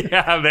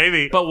 Yeah,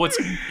 maybe. But what's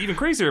even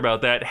crazier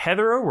about that,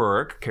 Heather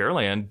O'Rourke, Carol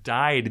Ann,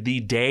 died the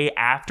day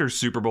after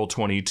Super Bowl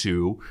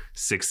 22,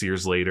 6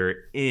 years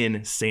later,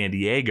 in San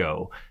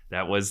Diego.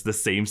 That was the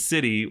same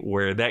city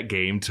where that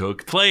game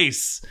took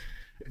place.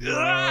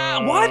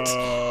 What?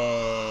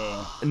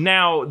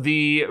 Now,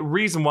 the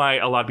reason why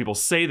a lot of people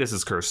say this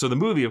is cursed, so the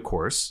movie, of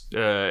course,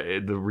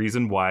 the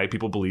reason why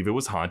people believe it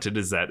was haunted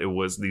is that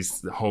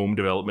these home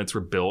developments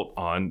were built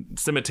on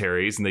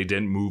cemeteries and they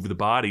didn't move the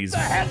bodies.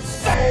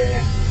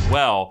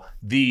 Well,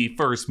 the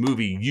first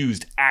movie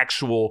used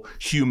actual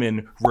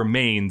human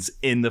remains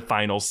in the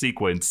final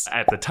sequence.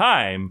 At the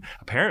time,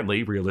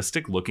 apparently,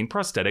 realistic-looking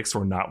prosthetics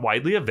were not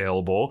widely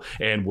available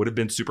and would have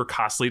been super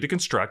costly to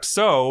construct.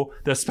 So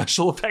the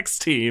special effects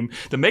team,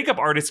 the makeup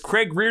artist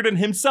Craig Reardon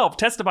himself,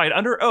 testified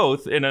under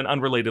oath in an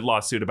unrelated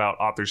lawsuit about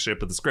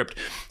authorship of the script.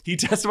 He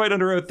testified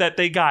under oath that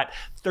they got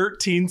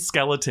 13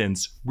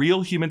 skeletons,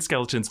 real human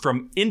skeletons,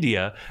 from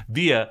India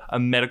via a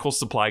medical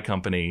supply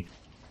company.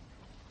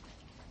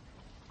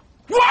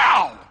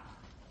 Wow!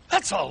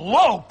 That's a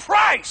low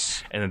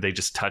price! And then they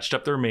just touched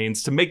up the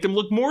remains to make them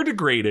look more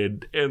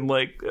degraded and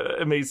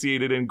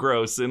emaciated and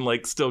gross and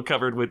still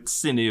covered with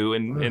sinew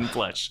and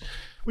flesh.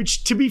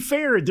 Which, to be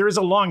fair, there is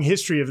a long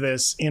history of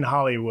this in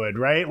Hollywood,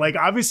 right?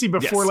 Obviously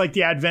before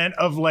the advent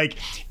of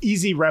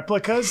easy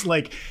replicas,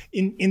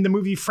 in the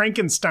movie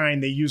Frankenstein,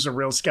 they use a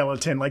real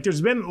skeleton.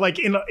 There's been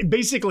in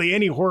basically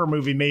any horror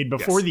movie made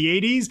before the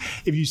 80s,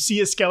 if you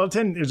see a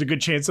skeleton, there's a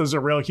good chance those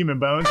are real human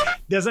bones.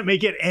 Doesn't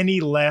make it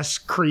any less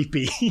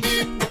creepy.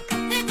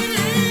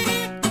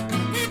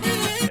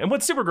 And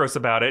what's super gross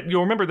about it,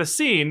 you'll remember the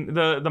scene,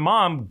 the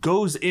mom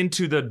goes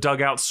into the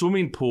dugout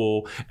swimming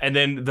pool and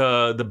then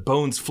the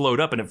bones float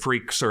up and it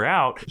freaks her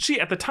out. She,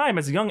 at the time,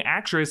 as a young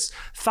actress,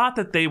 thought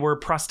that they were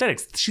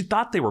prosthetics. She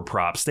thought they were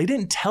props. They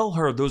didn't tell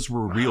her those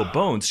were real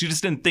bones. She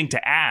just didn't think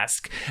to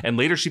ask. And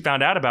later she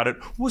found out about it,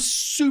 was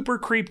super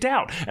creeped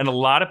out. And a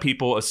lot of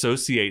people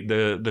associate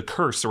the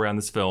curse around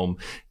this film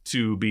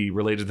to be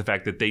related to the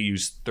fact that they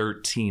used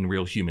 13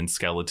 real human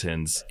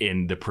skeletons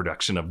in the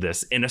production of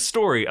this, in a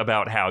story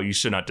about how you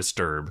should not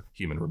disturb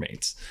human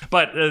remains.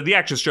 But the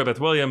actress JoBeth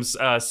Williams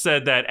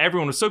said that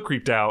everyone was so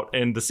creeped out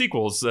in the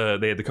sequels.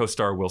 They had the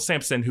co-star Will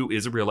Sampson, who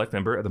is a real-life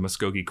member of the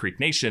Muskogee Creek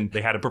Nation.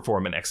 They had to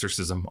perform an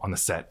exorcism on the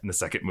set in the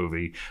second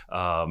movie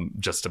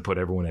just to put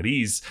everyone at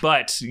ease.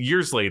 But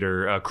years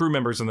later, crew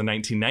members in the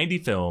 1990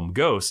 film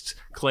Ghost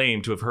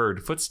claimed to have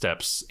heard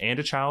footsteps and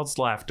a child's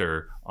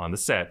laughter on the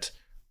set,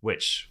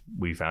 which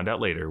we found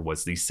out later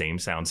was the same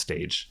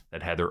soundstage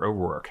that Heather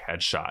O'Rourke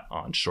had shot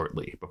on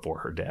shortly before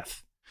her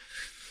death.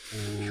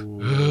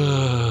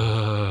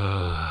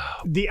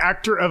 The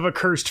actor of a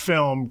cursed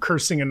film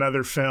cursing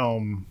another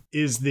film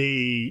is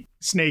the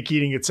snake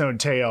eating its own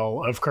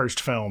tail of cursed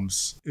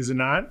films, is it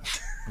not?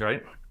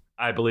 Right.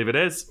 I believe it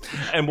is.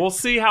 And we'll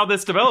see how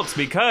this develops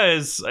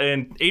because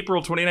in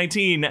April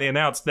 2019, they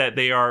announced that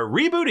they are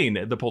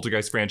rebooting the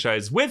Poltergeist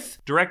franchise with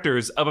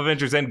directors of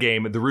Avengers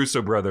Endgame, the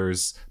Russo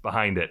brothers,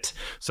 behind it.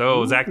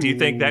 So, Zach, do you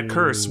think that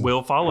curse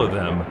will follow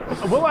them?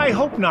 Well, I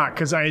hope not,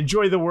 because I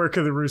enjoy the work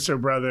of the Russo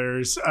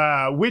brothers.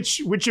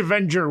 Which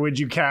Avenger would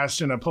you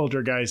cast in a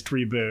Poltergeist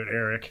reboot,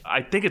 Eric?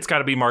 I think it's got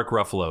to be Mark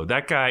Ruffalo.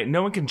 That guy,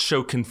 no one can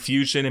show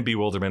confusion and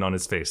bewilderment on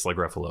his face like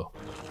Ruffalo.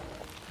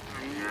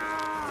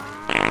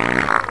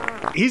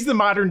 He's the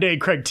modern day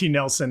Craig T.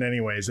 Nelson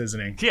anyways,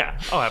 isn't he? Yeah.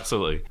 Oh,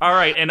 absolutely. All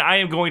right. And I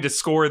am going to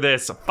score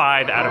this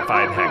 5 out of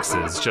 5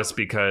 hexes just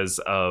because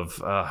of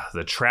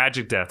the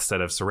tragic deaths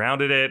that have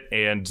surrounded it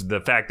and the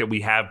fact that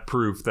we have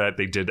proof that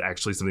they did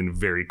actually something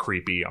very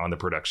creepy on the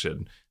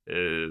production.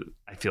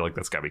 I feel like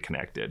that's got to be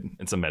connected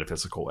in some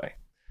metaphysical way.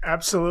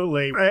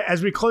 Absolutely.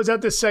 As we close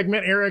out this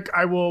segment, Eric,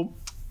 I will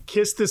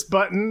kiss this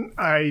button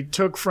I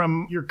took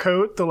from your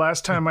coat the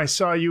last time I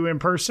saw you in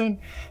person.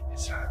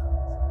 It's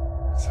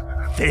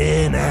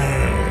Thinner.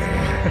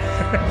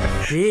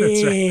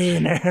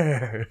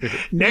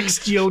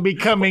 Next, you'll be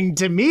coming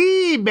to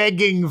me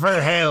begging for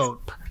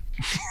help.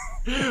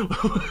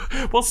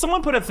 Well,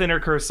 someone put a thinner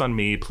curse on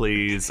me,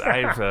 please.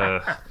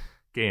 I've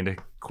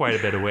gained quite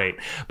a bit of weight.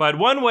 But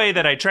one way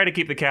that I try to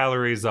keep the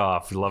calories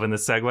off, loving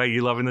this segue,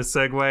 you loving this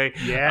segue?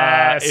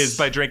 Yes. Is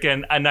by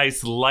drinking a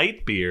nice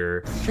light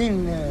beer.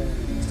 Thinner.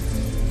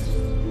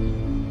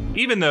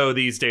 Even though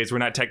these days we're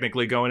not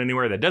technically going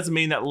anywhere, that doesn't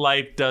mean that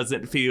life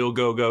doesn't feel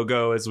go, go,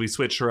 go as we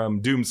switch from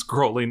doom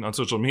scrolling on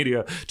social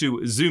media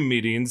to Zoom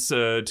meetings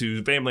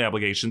to family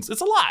obligations. It's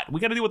a lot. We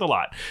got to deal with a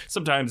lot.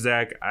 Sometimes,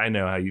 Zach, I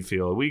know how you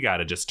feel. We got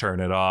to just turn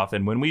it off.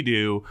 And when we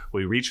do,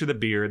 we reach for the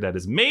beer that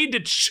is made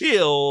to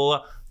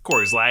chill.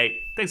 Coors Light.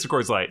 Thanks to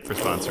Coors Light for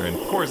sponsoring.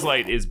 Coors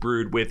Light is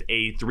brewed with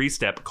a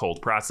 3-step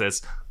cold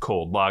process,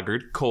 cold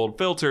lagered, cold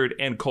filtered,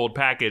 and cold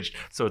packaged,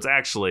 so it's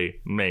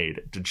actually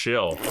made to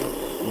chill.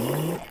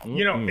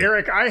 You know,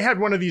 Eric, I had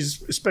one of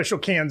these special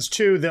cans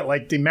too that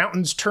like the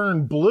mountains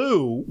turn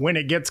blue when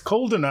it gets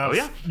cold enough. Oh,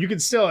 yeah? You can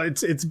still,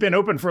 it's been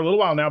open for a little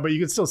while now, but you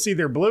can still see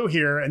they're blue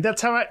here. And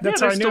that's how I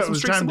knew it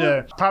was time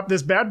to pop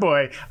this bad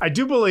boy. I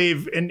do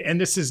believe, and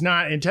this is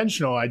not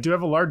intentional, I do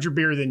have a larger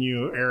beer than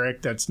you,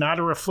 Eric. That's not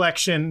a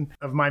reflection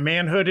of my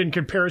manhood in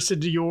comparison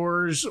to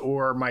yours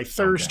or my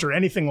thirst or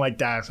anything like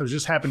that. So it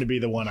just happened to be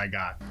the one I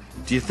got.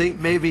 Do you think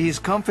maybe he's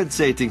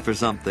compensating for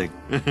something?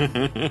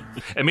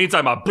 It means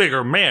I'm a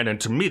bigger man, and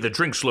to me the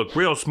drinks look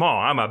real small.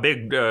 I'm a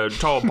big,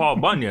 tall Paul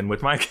Bunyan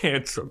with my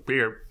cans of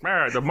beer.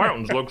 The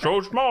mountains look so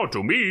small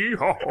to me.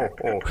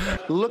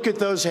 Look at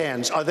those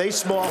hands. Are they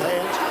small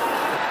hands?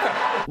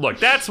 Look,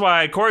 that's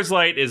why Coors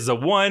Light is the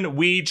one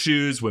we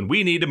choose when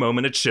we need a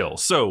moment of chill.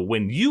 So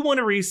when you want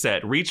to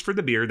reset, reach for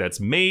the beer that's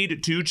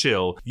made to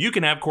chill. You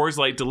can have Coors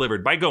Light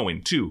delivered by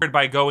going to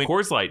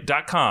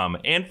CoorsLight.com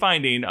and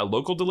finding a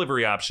local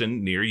delivery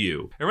option near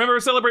you. And remember,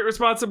 celebrate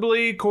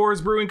responsibly.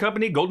 Coors Brewing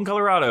Company, Golden,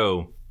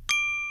 Colorado.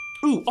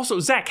 Ooh, also,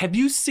 Zach, have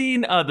you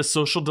seen the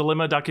Social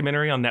Dilemma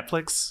documentary on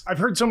Netflix? I've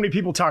heard so many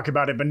people talk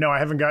about it, but no, I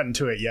haven't gotten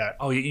to it yet.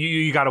 Oh,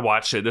 you got to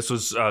watch it. This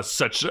was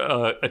such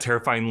a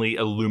terrifyingly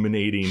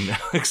illuminating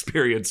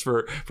experience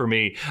for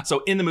me.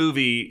 So in the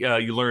movie,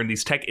 you learn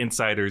these tech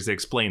insiders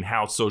explain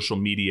how social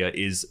media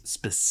is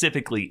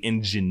specifically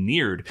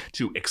engineered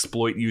to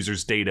exploit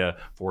users' data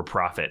for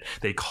profit.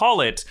 They call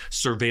it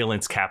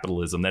surveillance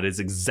capitalism. That is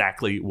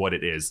exactly what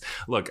it is.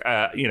 Look,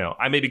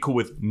 I may be cool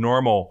with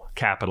normal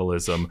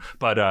capitalism,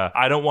 but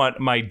I don't want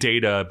my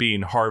data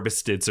being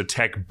harvested so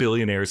tech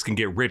billionaires can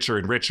get richer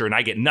and richer and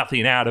I get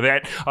nothing out of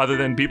it other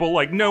than people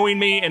like knowing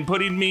me and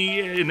putting me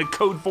in a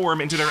code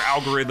form into their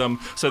algorithm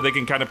so they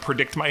can kind of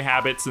predict my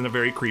habits in a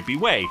very creepy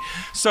way.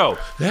 So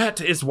that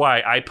is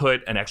why I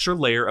put an extra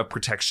layer of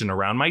protection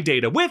around my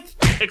data with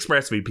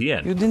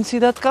ExpressVPN. You didn't see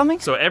that coming?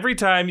 So every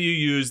time you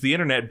use the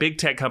internet, big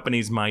tech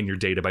companies mine your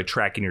data by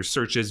tracking your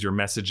searches, your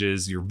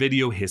messages, your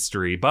video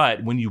history.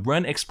 But when you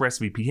run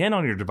ExpressVPN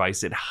on your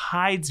device, it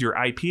hides your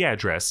IP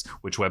address,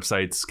 which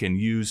websites can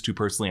use to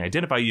personally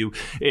identify you.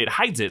 It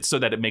hides it so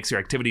that it makes your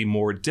activity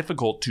more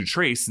difficult to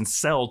trace and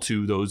sell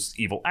to those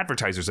evil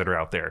advertisers that are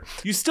out there.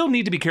 You still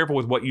need to be careful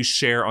with what you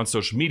share on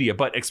social media,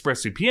 but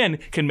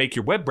ExpressVPN can make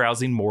your web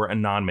browsing more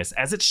anonymous,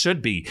 as it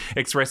should be.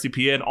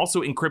 ExpressVPN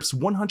also encrypts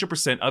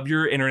 100% of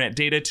your internet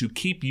data to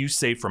keep you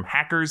safe from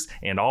hackers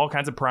and all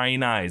kinds of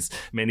prying eyes.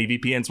 Many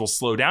VPNs will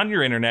slow down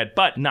your internet,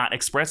 but not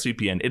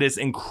ExpressVPN. It is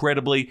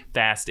incredibly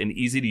fast and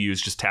easy to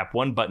use. Just tap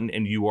one button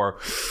and you are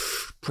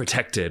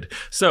protected.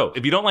 So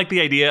if you don't like the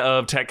idea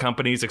of tech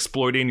companies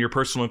exploiting your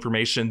personal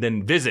information,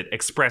 then visit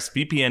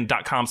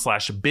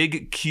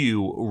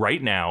expressvpn.com/bigq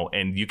right now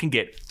and you can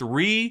get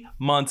 3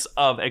 months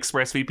of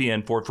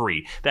ExpressVPN for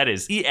free. That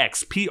is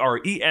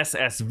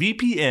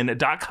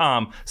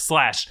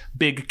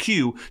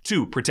expressvpn.com/bigq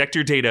to protect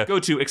your data. Go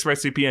to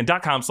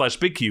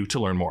expressvpn.com/bigq to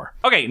learn more.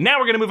 Okay, now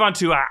we're going to move on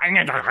to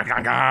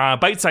a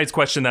bite-sized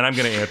question that I'm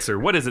going to answer.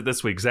 What is it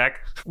this week,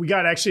 Zach? We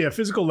got actually a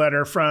physical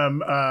letter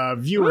from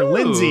viewer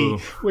Lindsay.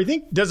 who I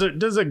think does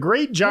a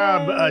great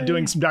job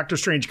doing some Doctor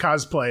Strange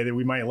cosplay that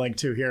we might link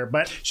to here.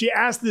 But she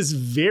asked this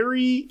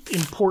very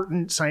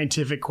important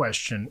scientific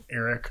question,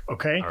 Eric.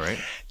 Okay. All right.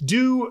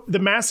 Do the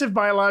massive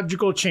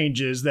biological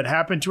changes that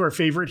happen to our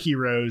favorite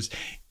heroes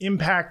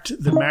impact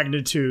the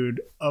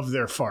magnitude of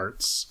their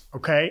farts?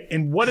 Okay.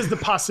 And what is the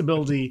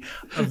possibility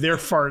of their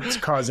farts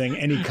causing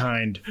any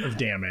kind of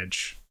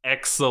damage?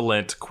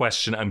 Excellent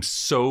question. I'm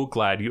so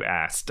glad you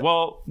asked.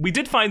 Well, we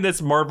did find this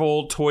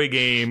Marvel toy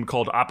game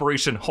called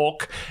Operation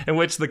Hulk, in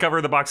which the cover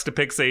of the box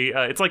depicts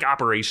it's like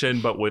Operation,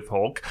 but with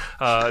Hulk.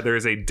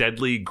 There's a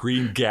deadly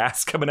green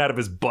gas coming out of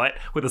his butt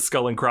with a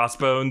skull and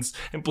crossbones,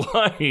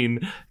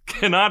 implying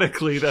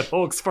canonically that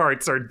Hulk's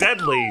farts are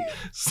deadly.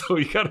 So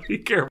you gotta be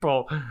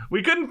careful.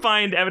 We couldn't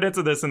find evidence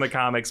of this in the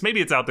comics.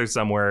 Maybe it's out there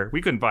somewhere.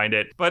 We couldn't find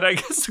it. But I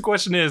guess the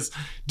question is,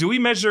 do we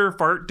measure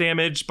fart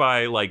damage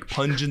by like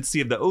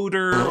pungency of the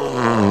odor? Or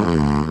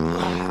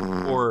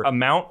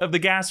amount of the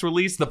gas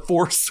release, the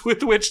force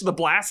with which the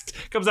blast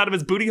comes out of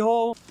his booty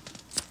hole?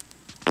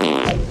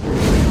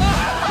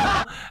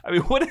 I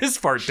mean, what is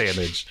fart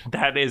damage?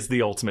 That is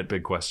the ultimate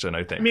big question,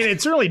 I think. I mean,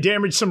 it certainly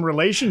damaged some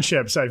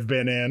relationships I've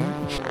been in.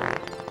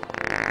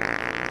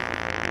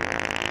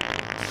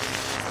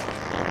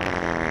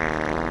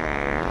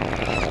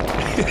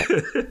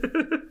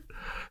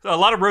 A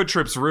lot of road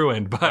trips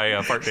ruined by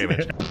fart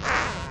damage.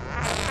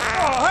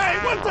 Oh, hey,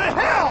 what the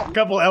hell? A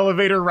couple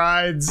elevator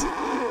rides.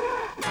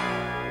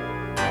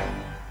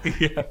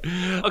 Yeah.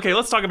 Okay,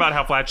 let's talk about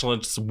how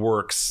flatulence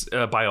works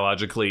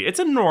biologically. It's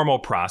a normal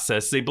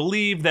process. They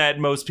believe that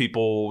most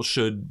people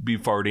should be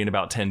farting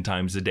about 10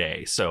 times a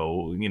day.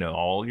 So,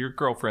 all your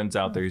girlfriends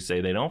out there who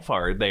say they don't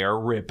fart, they are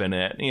ripping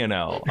it,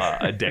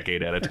 a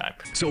decade at a time.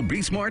 So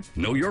be smart,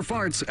 know your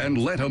farts, and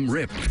let them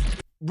rip.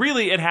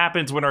 Really, it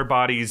happens when our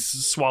bodies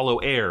swallow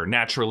air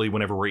naturally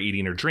whenever we're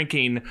eating or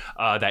drinking.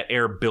 That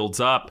air builds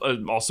up.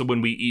 Also,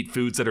 when we eat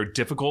foods that are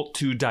difficult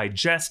to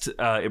digest,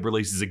 it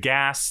releases a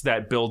gas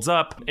that builds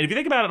up. And if you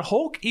think about it,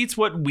 Hulk eats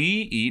what we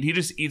eat. He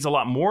just eats a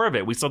lot more of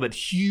it. We saw that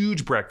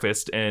huge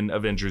breakfast in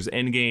Avengers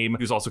Endgame.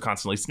 He was also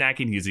constantly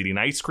snacking. He was eating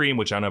ice cream,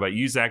 which I don't know about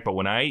you, Zach, but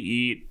when I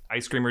eat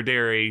ice cream or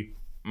dairy,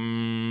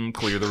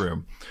 clear the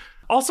room.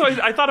 Also,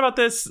 I thought about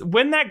this.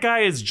 When that guy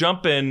is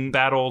jumping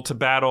battle to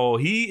battle,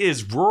 he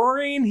is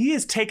roaring. He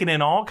is taking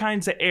in all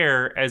kinds of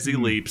air as he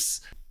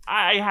leaps.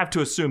 I have to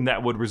assume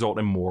that would result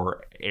in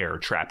more air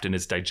trapped in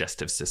his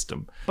digestive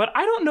system. But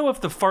I don't know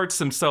if the farts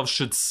themselves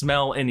should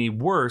smell any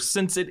worse,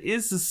 since it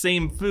is the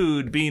same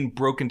food being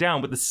broken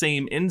down with the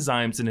same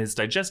enzymes in his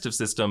digestive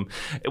system,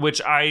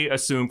 which I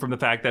assume from the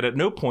fact that at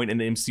no point in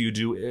the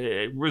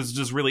MCU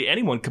does really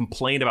anyone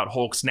complain about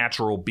Hulk's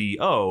natural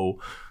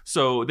BO.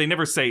 So they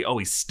never say, oh,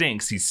 he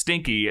stinks, he's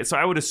stinky. So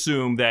I would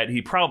assume that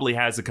he probably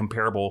has a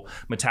comparable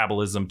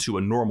metabolism to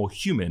a normal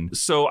human.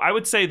 So I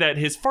would say that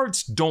his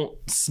farts don't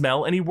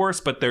smell any worse,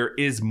 but there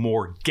is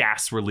more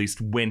gas released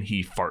when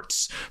he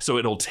farts. So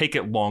it'll take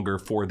it longer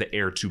for the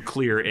air to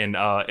clear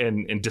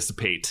and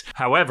dissipate.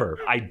 However,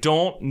 I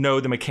don't know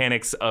the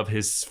mechanics of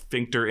his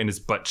sphincter in his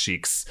butt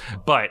cheeks.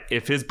 But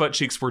if his butt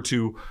cheeks were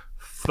to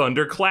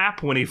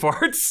thunderclap when he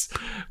farts,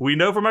 we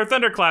know from our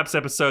Thunderclaps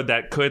episode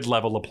that could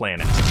level a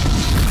planet.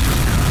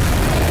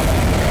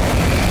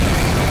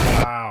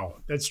 Wow,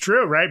 that's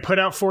true, right? Put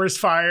out forest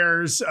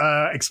fires,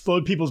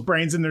 explode people's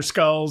brains in their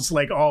skulls,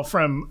 like all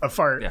from a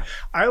fart. Yeah.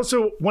 I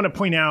also want to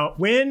point out,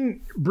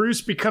 when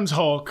Bruce becomes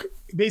Hulk,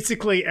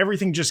 basically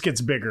everything just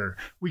gets bigger.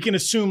 We can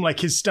assume like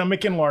his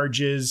stomach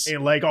enlarges,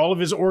 and like all of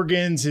his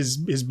organs,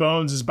 his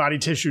bones, his body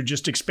tissue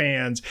just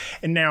expands.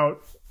 And now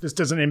this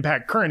doesn't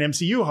impact current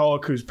MCU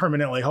Hulk, who's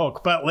permanently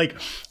Hulk, but like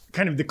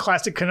kind of the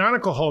classic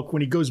canonical Hulk,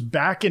 when he goes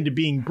back into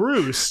being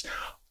Bruce,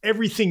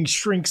 everything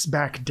shrinks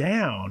back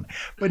down,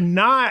 but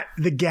not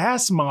the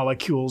gas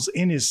molecules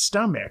in his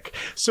stomach.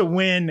 So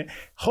when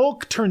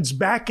Hulk turns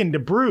back into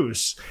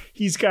Bruce,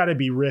 he's got to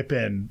be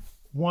ripping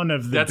one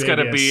of the biggest. That's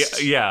got to be,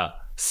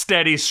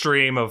 steady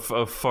stream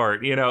of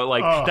fart.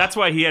 That's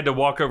why he had to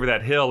walk over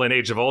that hill in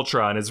Age of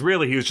Ultron, is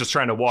really he was just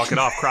trying to walk it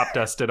off crop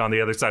dusted on the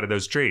other side of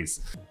those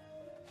trees.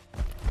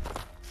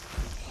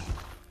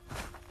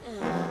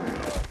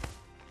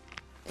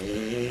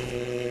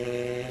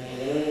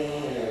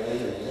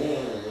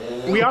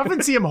 We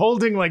often see him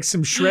holding like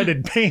some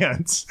shredded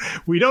pants.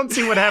 We don't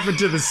see what happened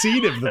to the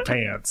seat of the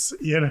pants,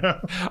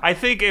 I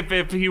think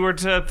if he were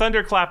to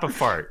thunderclap a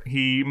fart,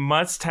 he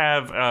must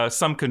have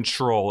some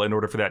control in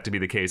order for that to be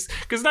the case.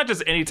 Because not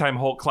just anytime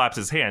Hulk claps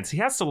his hands, he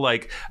has to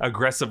like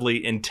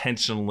aggressively,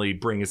 intentionally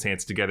bring his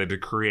hands together to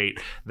create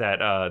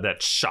that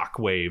shock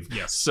wave.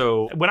 Yes.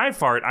 So when I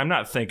fart, I'm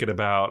not thinking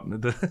about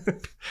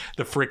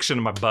the friction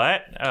in my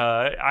butt.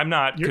 I'm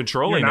not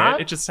controlling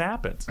it. It just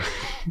happens.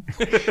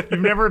 You've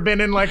never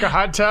been in like a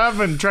hot tub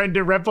and tried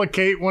to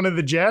replicate one of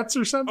the jets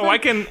or something? Oh, I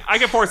can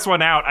force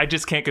one out. I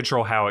just can't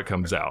control how it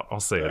comes out. I'll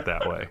say it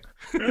that way.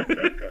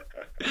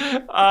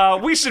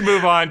 We should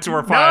move on to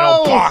our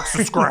final box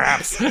of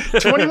scraps.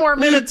 20 more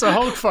minutes of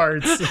Hulk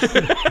farts.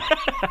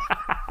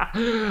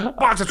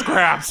 Box of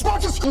scraps.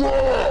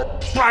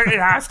 It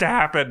has to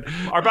happen.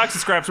 Our box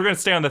of scraps, we're going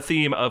to stay on the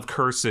theme of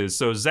curses.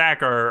 So,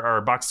 Zach,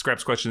 our box of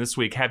scraps question this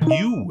week, have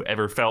you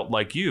ever felt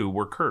like you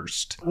were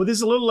cursed? Well, this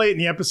is a little late in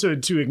the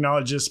episode to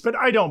acknowledge this, but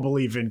I don't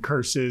believe in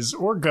curses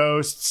or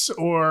ghosts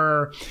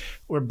or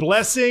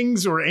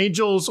blessings or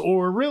angels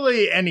or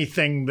really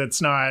anything that's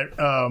not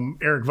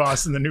Eric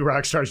Voss and the New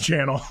Rockstars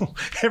channel.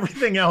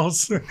 Everything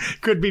else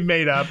could be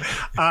made up.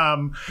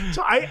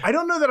 So I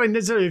don't know that I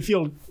necessarily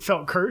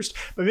felt cursed,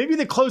 but maybe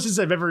the closest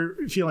I've ever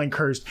feeling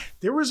cursed,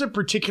 there was a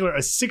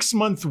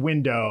 6-month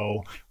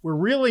window where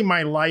really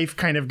my life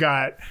kind of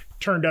got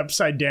turned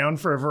upside down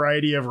for a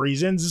variety of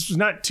reasons. This was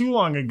not too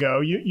long ago.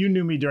 You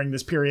knew me during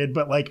this period,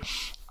 but like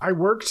I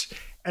worked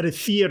at a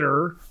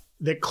theater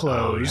that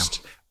closed.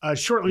 Oh, yeah.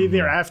 Shortly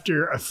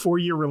thereafter, a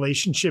 4-year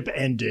relationship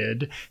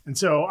ended. And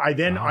so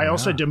I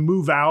also had to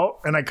move out,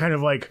 and I kind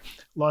of like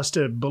lost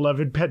a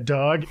beloved pet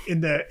dog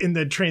in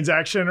the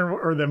transaction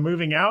or the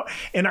moving out.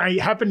 And I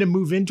happened to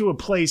move into a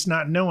place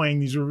not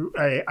knowing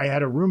I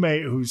had a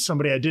roommate who's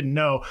somebody I didn't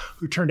know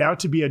who turned out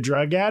to be a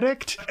drug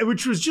addict,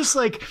 which was just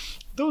like,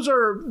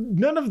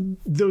 none of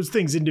those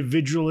things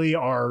individually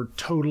are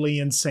totally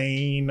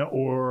insane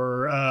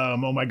or,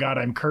 oh my God,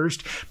 I'm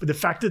cursed. But the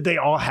fact that they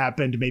all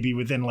happened maybe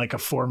within like a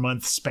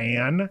 4-month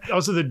span.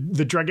 Also,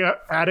 the drug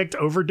addict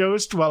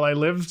overdosed while I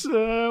lived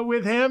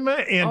with him,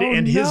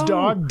 and his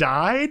dog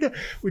died,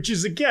 which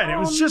is, again, it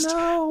was just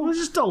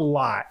a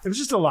lot. It was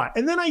just a lot.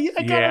 And then I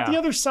got out the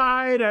other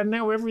side, and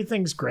now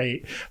everything's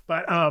great.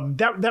 But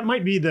that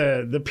might be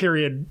the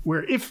period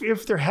where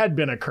if there had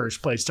been a curse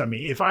placed on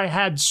me, if I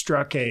had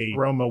struck a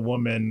Roma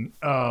woman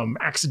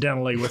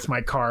accidentally with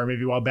my car,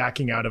 maybe while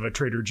backing out of a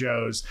Trader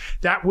Joe's,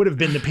 that would have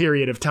been the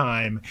period of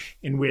time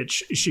in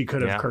which she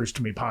could have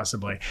cursed me,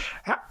 possibly.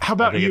 How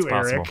about you,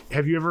 Eric?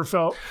 Have you ever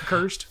felt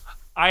cursed?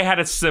 I had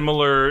a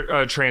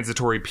similar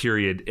transitory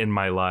period in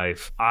my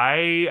life.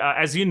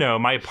 As you know,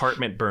 my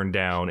apartment burned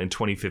down in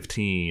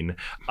 2015.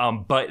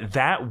 But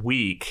that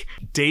week,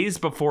 days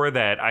before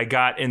that, I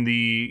got in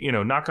the,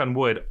 knock on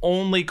wood,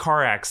 only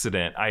car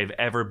accident I've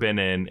ever been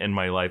in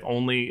my life.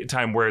 Only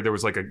time where there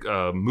was like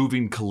a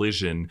moving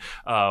collision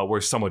where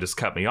someone just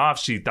cut me off.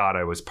 She thought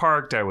I was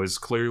parked. I was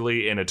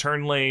clearly in a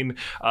turn lane,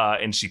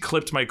 and she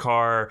clipped my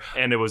car.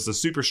 And it was a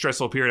super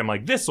stressful period. I'm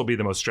like, this will be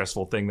the most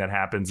stressful thing that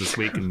happens this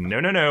week. And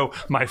no.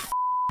 My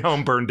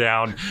home burned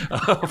down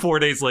 4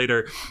 days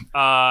later.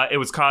 It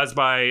was caused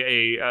by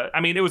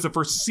it was a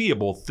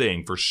foreseeable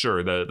thing for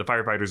sure. The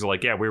firefighters are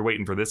like, yeah, we were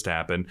waiting for this to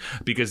happen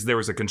because there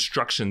was a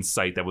construction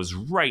site that was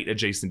right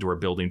adjacent to our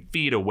building,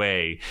 feet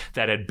away,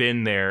 that had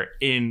been there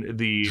in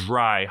the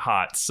dry,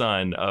 hot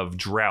sun of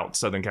drought,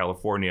 Southern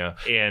California.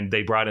 And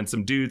they brought in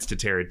some dudes to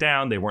tear it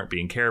down. They weren't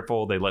being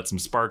careful. They let some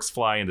sparks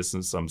fly into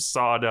some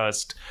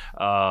sawdust.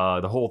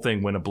 The whole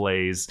thing went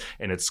ablaze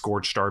and it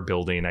scorched our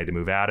building. I had to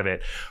move out of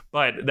it.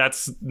 But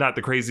that's not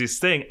the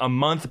craziest thing. A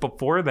month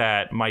before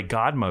that, my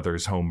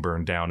godmother's home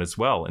burned down as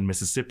well in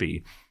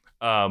Mississippi,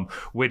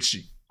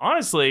 which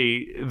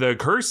honestly, the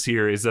curse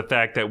here is the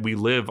fact that we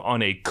live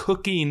on a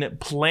cooking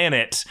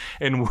planet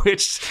in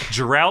which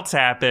droughts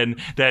happen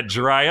that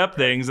dry up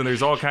things, and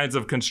there's all kinds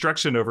of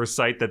construction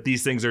oversight that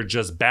these things are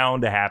just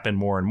bound to happen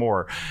more and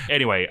more.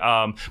 Anyway,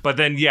 but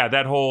then,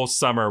 that whole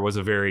summer was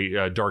a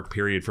very dark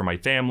period for my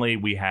family.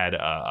 We had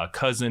a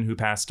cousin who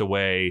passed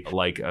away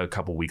like a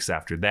couple weeks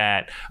after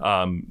that.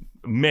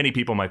 Many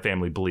people in my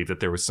family believe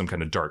that there was some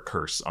kind of dark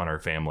curse on our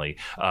family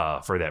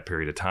for that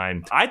period of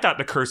time. I thought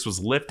the curse was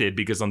lifted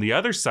because on the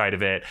other side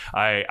of it,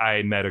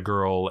 I met a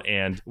girl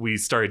and we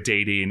started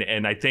dating.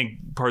 And I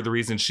think part of the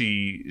reason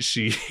she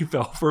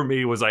fell for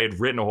me was I had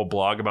written a whole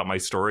blog about my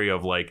story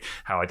of like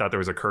how I thought there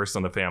was a curse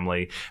on the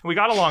family. And we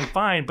got along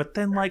fine. But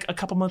then like a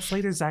couple months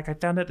later, Zach, I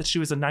found out that she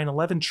was a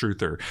 9/11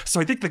 truther. So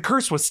I think the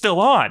curse was still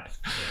on.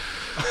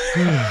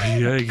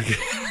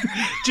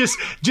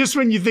 Just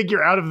when you think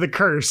you're out of the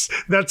curse,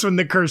 that's when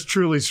the curse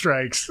truly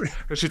strikes.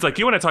 She's like,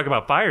 you want to talk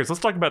about fires?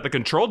 Let's talk about the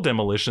controlled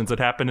demolitions that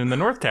happened in the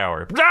North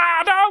Tower.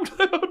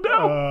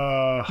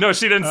 No,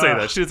 she didn't say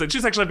that.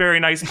 She's actually a very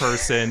nice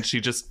person. She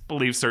just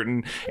believes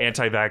certain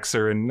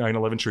anti-vaxxer and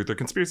 9/11 truther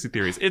conspiracy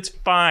theories. It's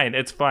fine.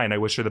 I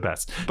wish her the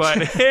best.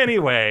 But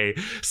anyway,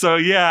 so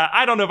yeah,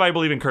 I don't know if I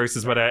believe in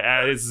curses, but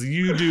as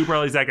you do,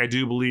 probably, Zach, I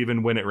do believe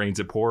in when it rains,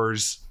 it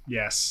pours.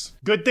 Yes.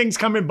 Good things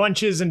come in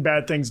bunches and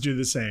bad things do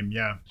the same.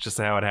 Yeah. Just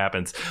how it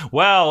happens.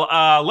 Well,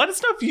 let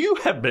us know if you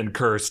have been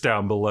cursed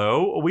down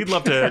below. We'd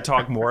love to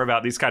talk more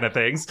about these kind of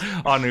things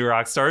on New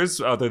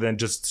Rockstars other than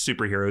just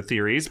superhero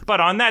theories.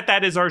 But on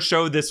that is our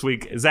show this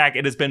week. Zach,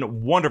 it has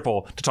been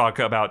wonderful to talk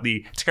about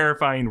the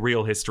terrifying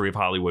real history of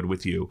Hollywood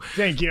with you.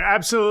 Thank you.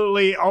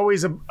 Absolutely.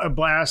 Always a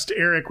blast,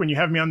 Eric, when you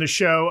have me on the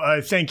show.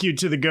 Thank you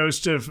to the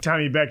ghost of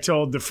Tommy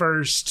Bechtold I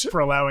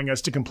for allowing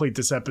us to complete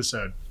this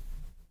episode.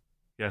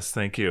 Yes,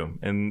 thank you.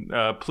 And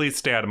please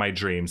stay out of my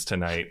dreams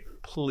tonight.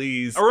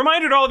 please. A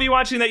reminder to all of you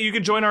watching that you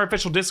can join our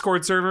official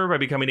Discord server by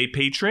becoming a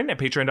patron at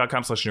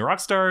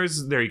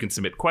patreon.com/newrockstars. There you can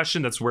submit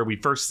questions. That's where we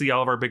first see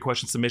all of our Big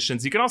Question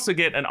submissions. You can also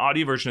get an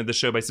audio version of the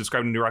show by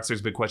subscribing to New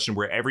Rockstars Big Question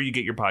wherever you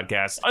get your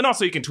podcasts. And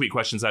also you can tweet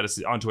questions at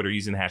us on Twitter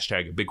using the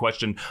hashtag Big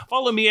Question.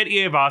 Follow me at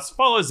EA Voss.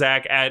 Follow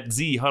Zach at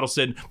Z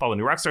Huddleston. Follow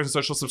New Rockstars on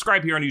social.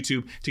 Subscribe here on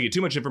YouTube to get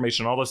too much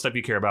information on all the stuff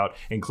you care about,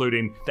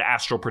 including the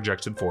astral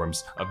projected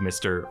forms of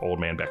Mr. Old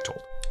Man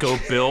Bechtold. Go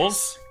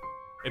Bills.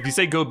 If you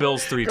say go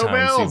Bills 3 Go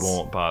times, Bills. you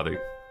won't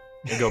bother.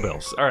 Go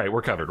Bills. All right,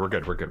 we're covered. We're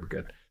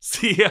good.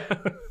 See ya.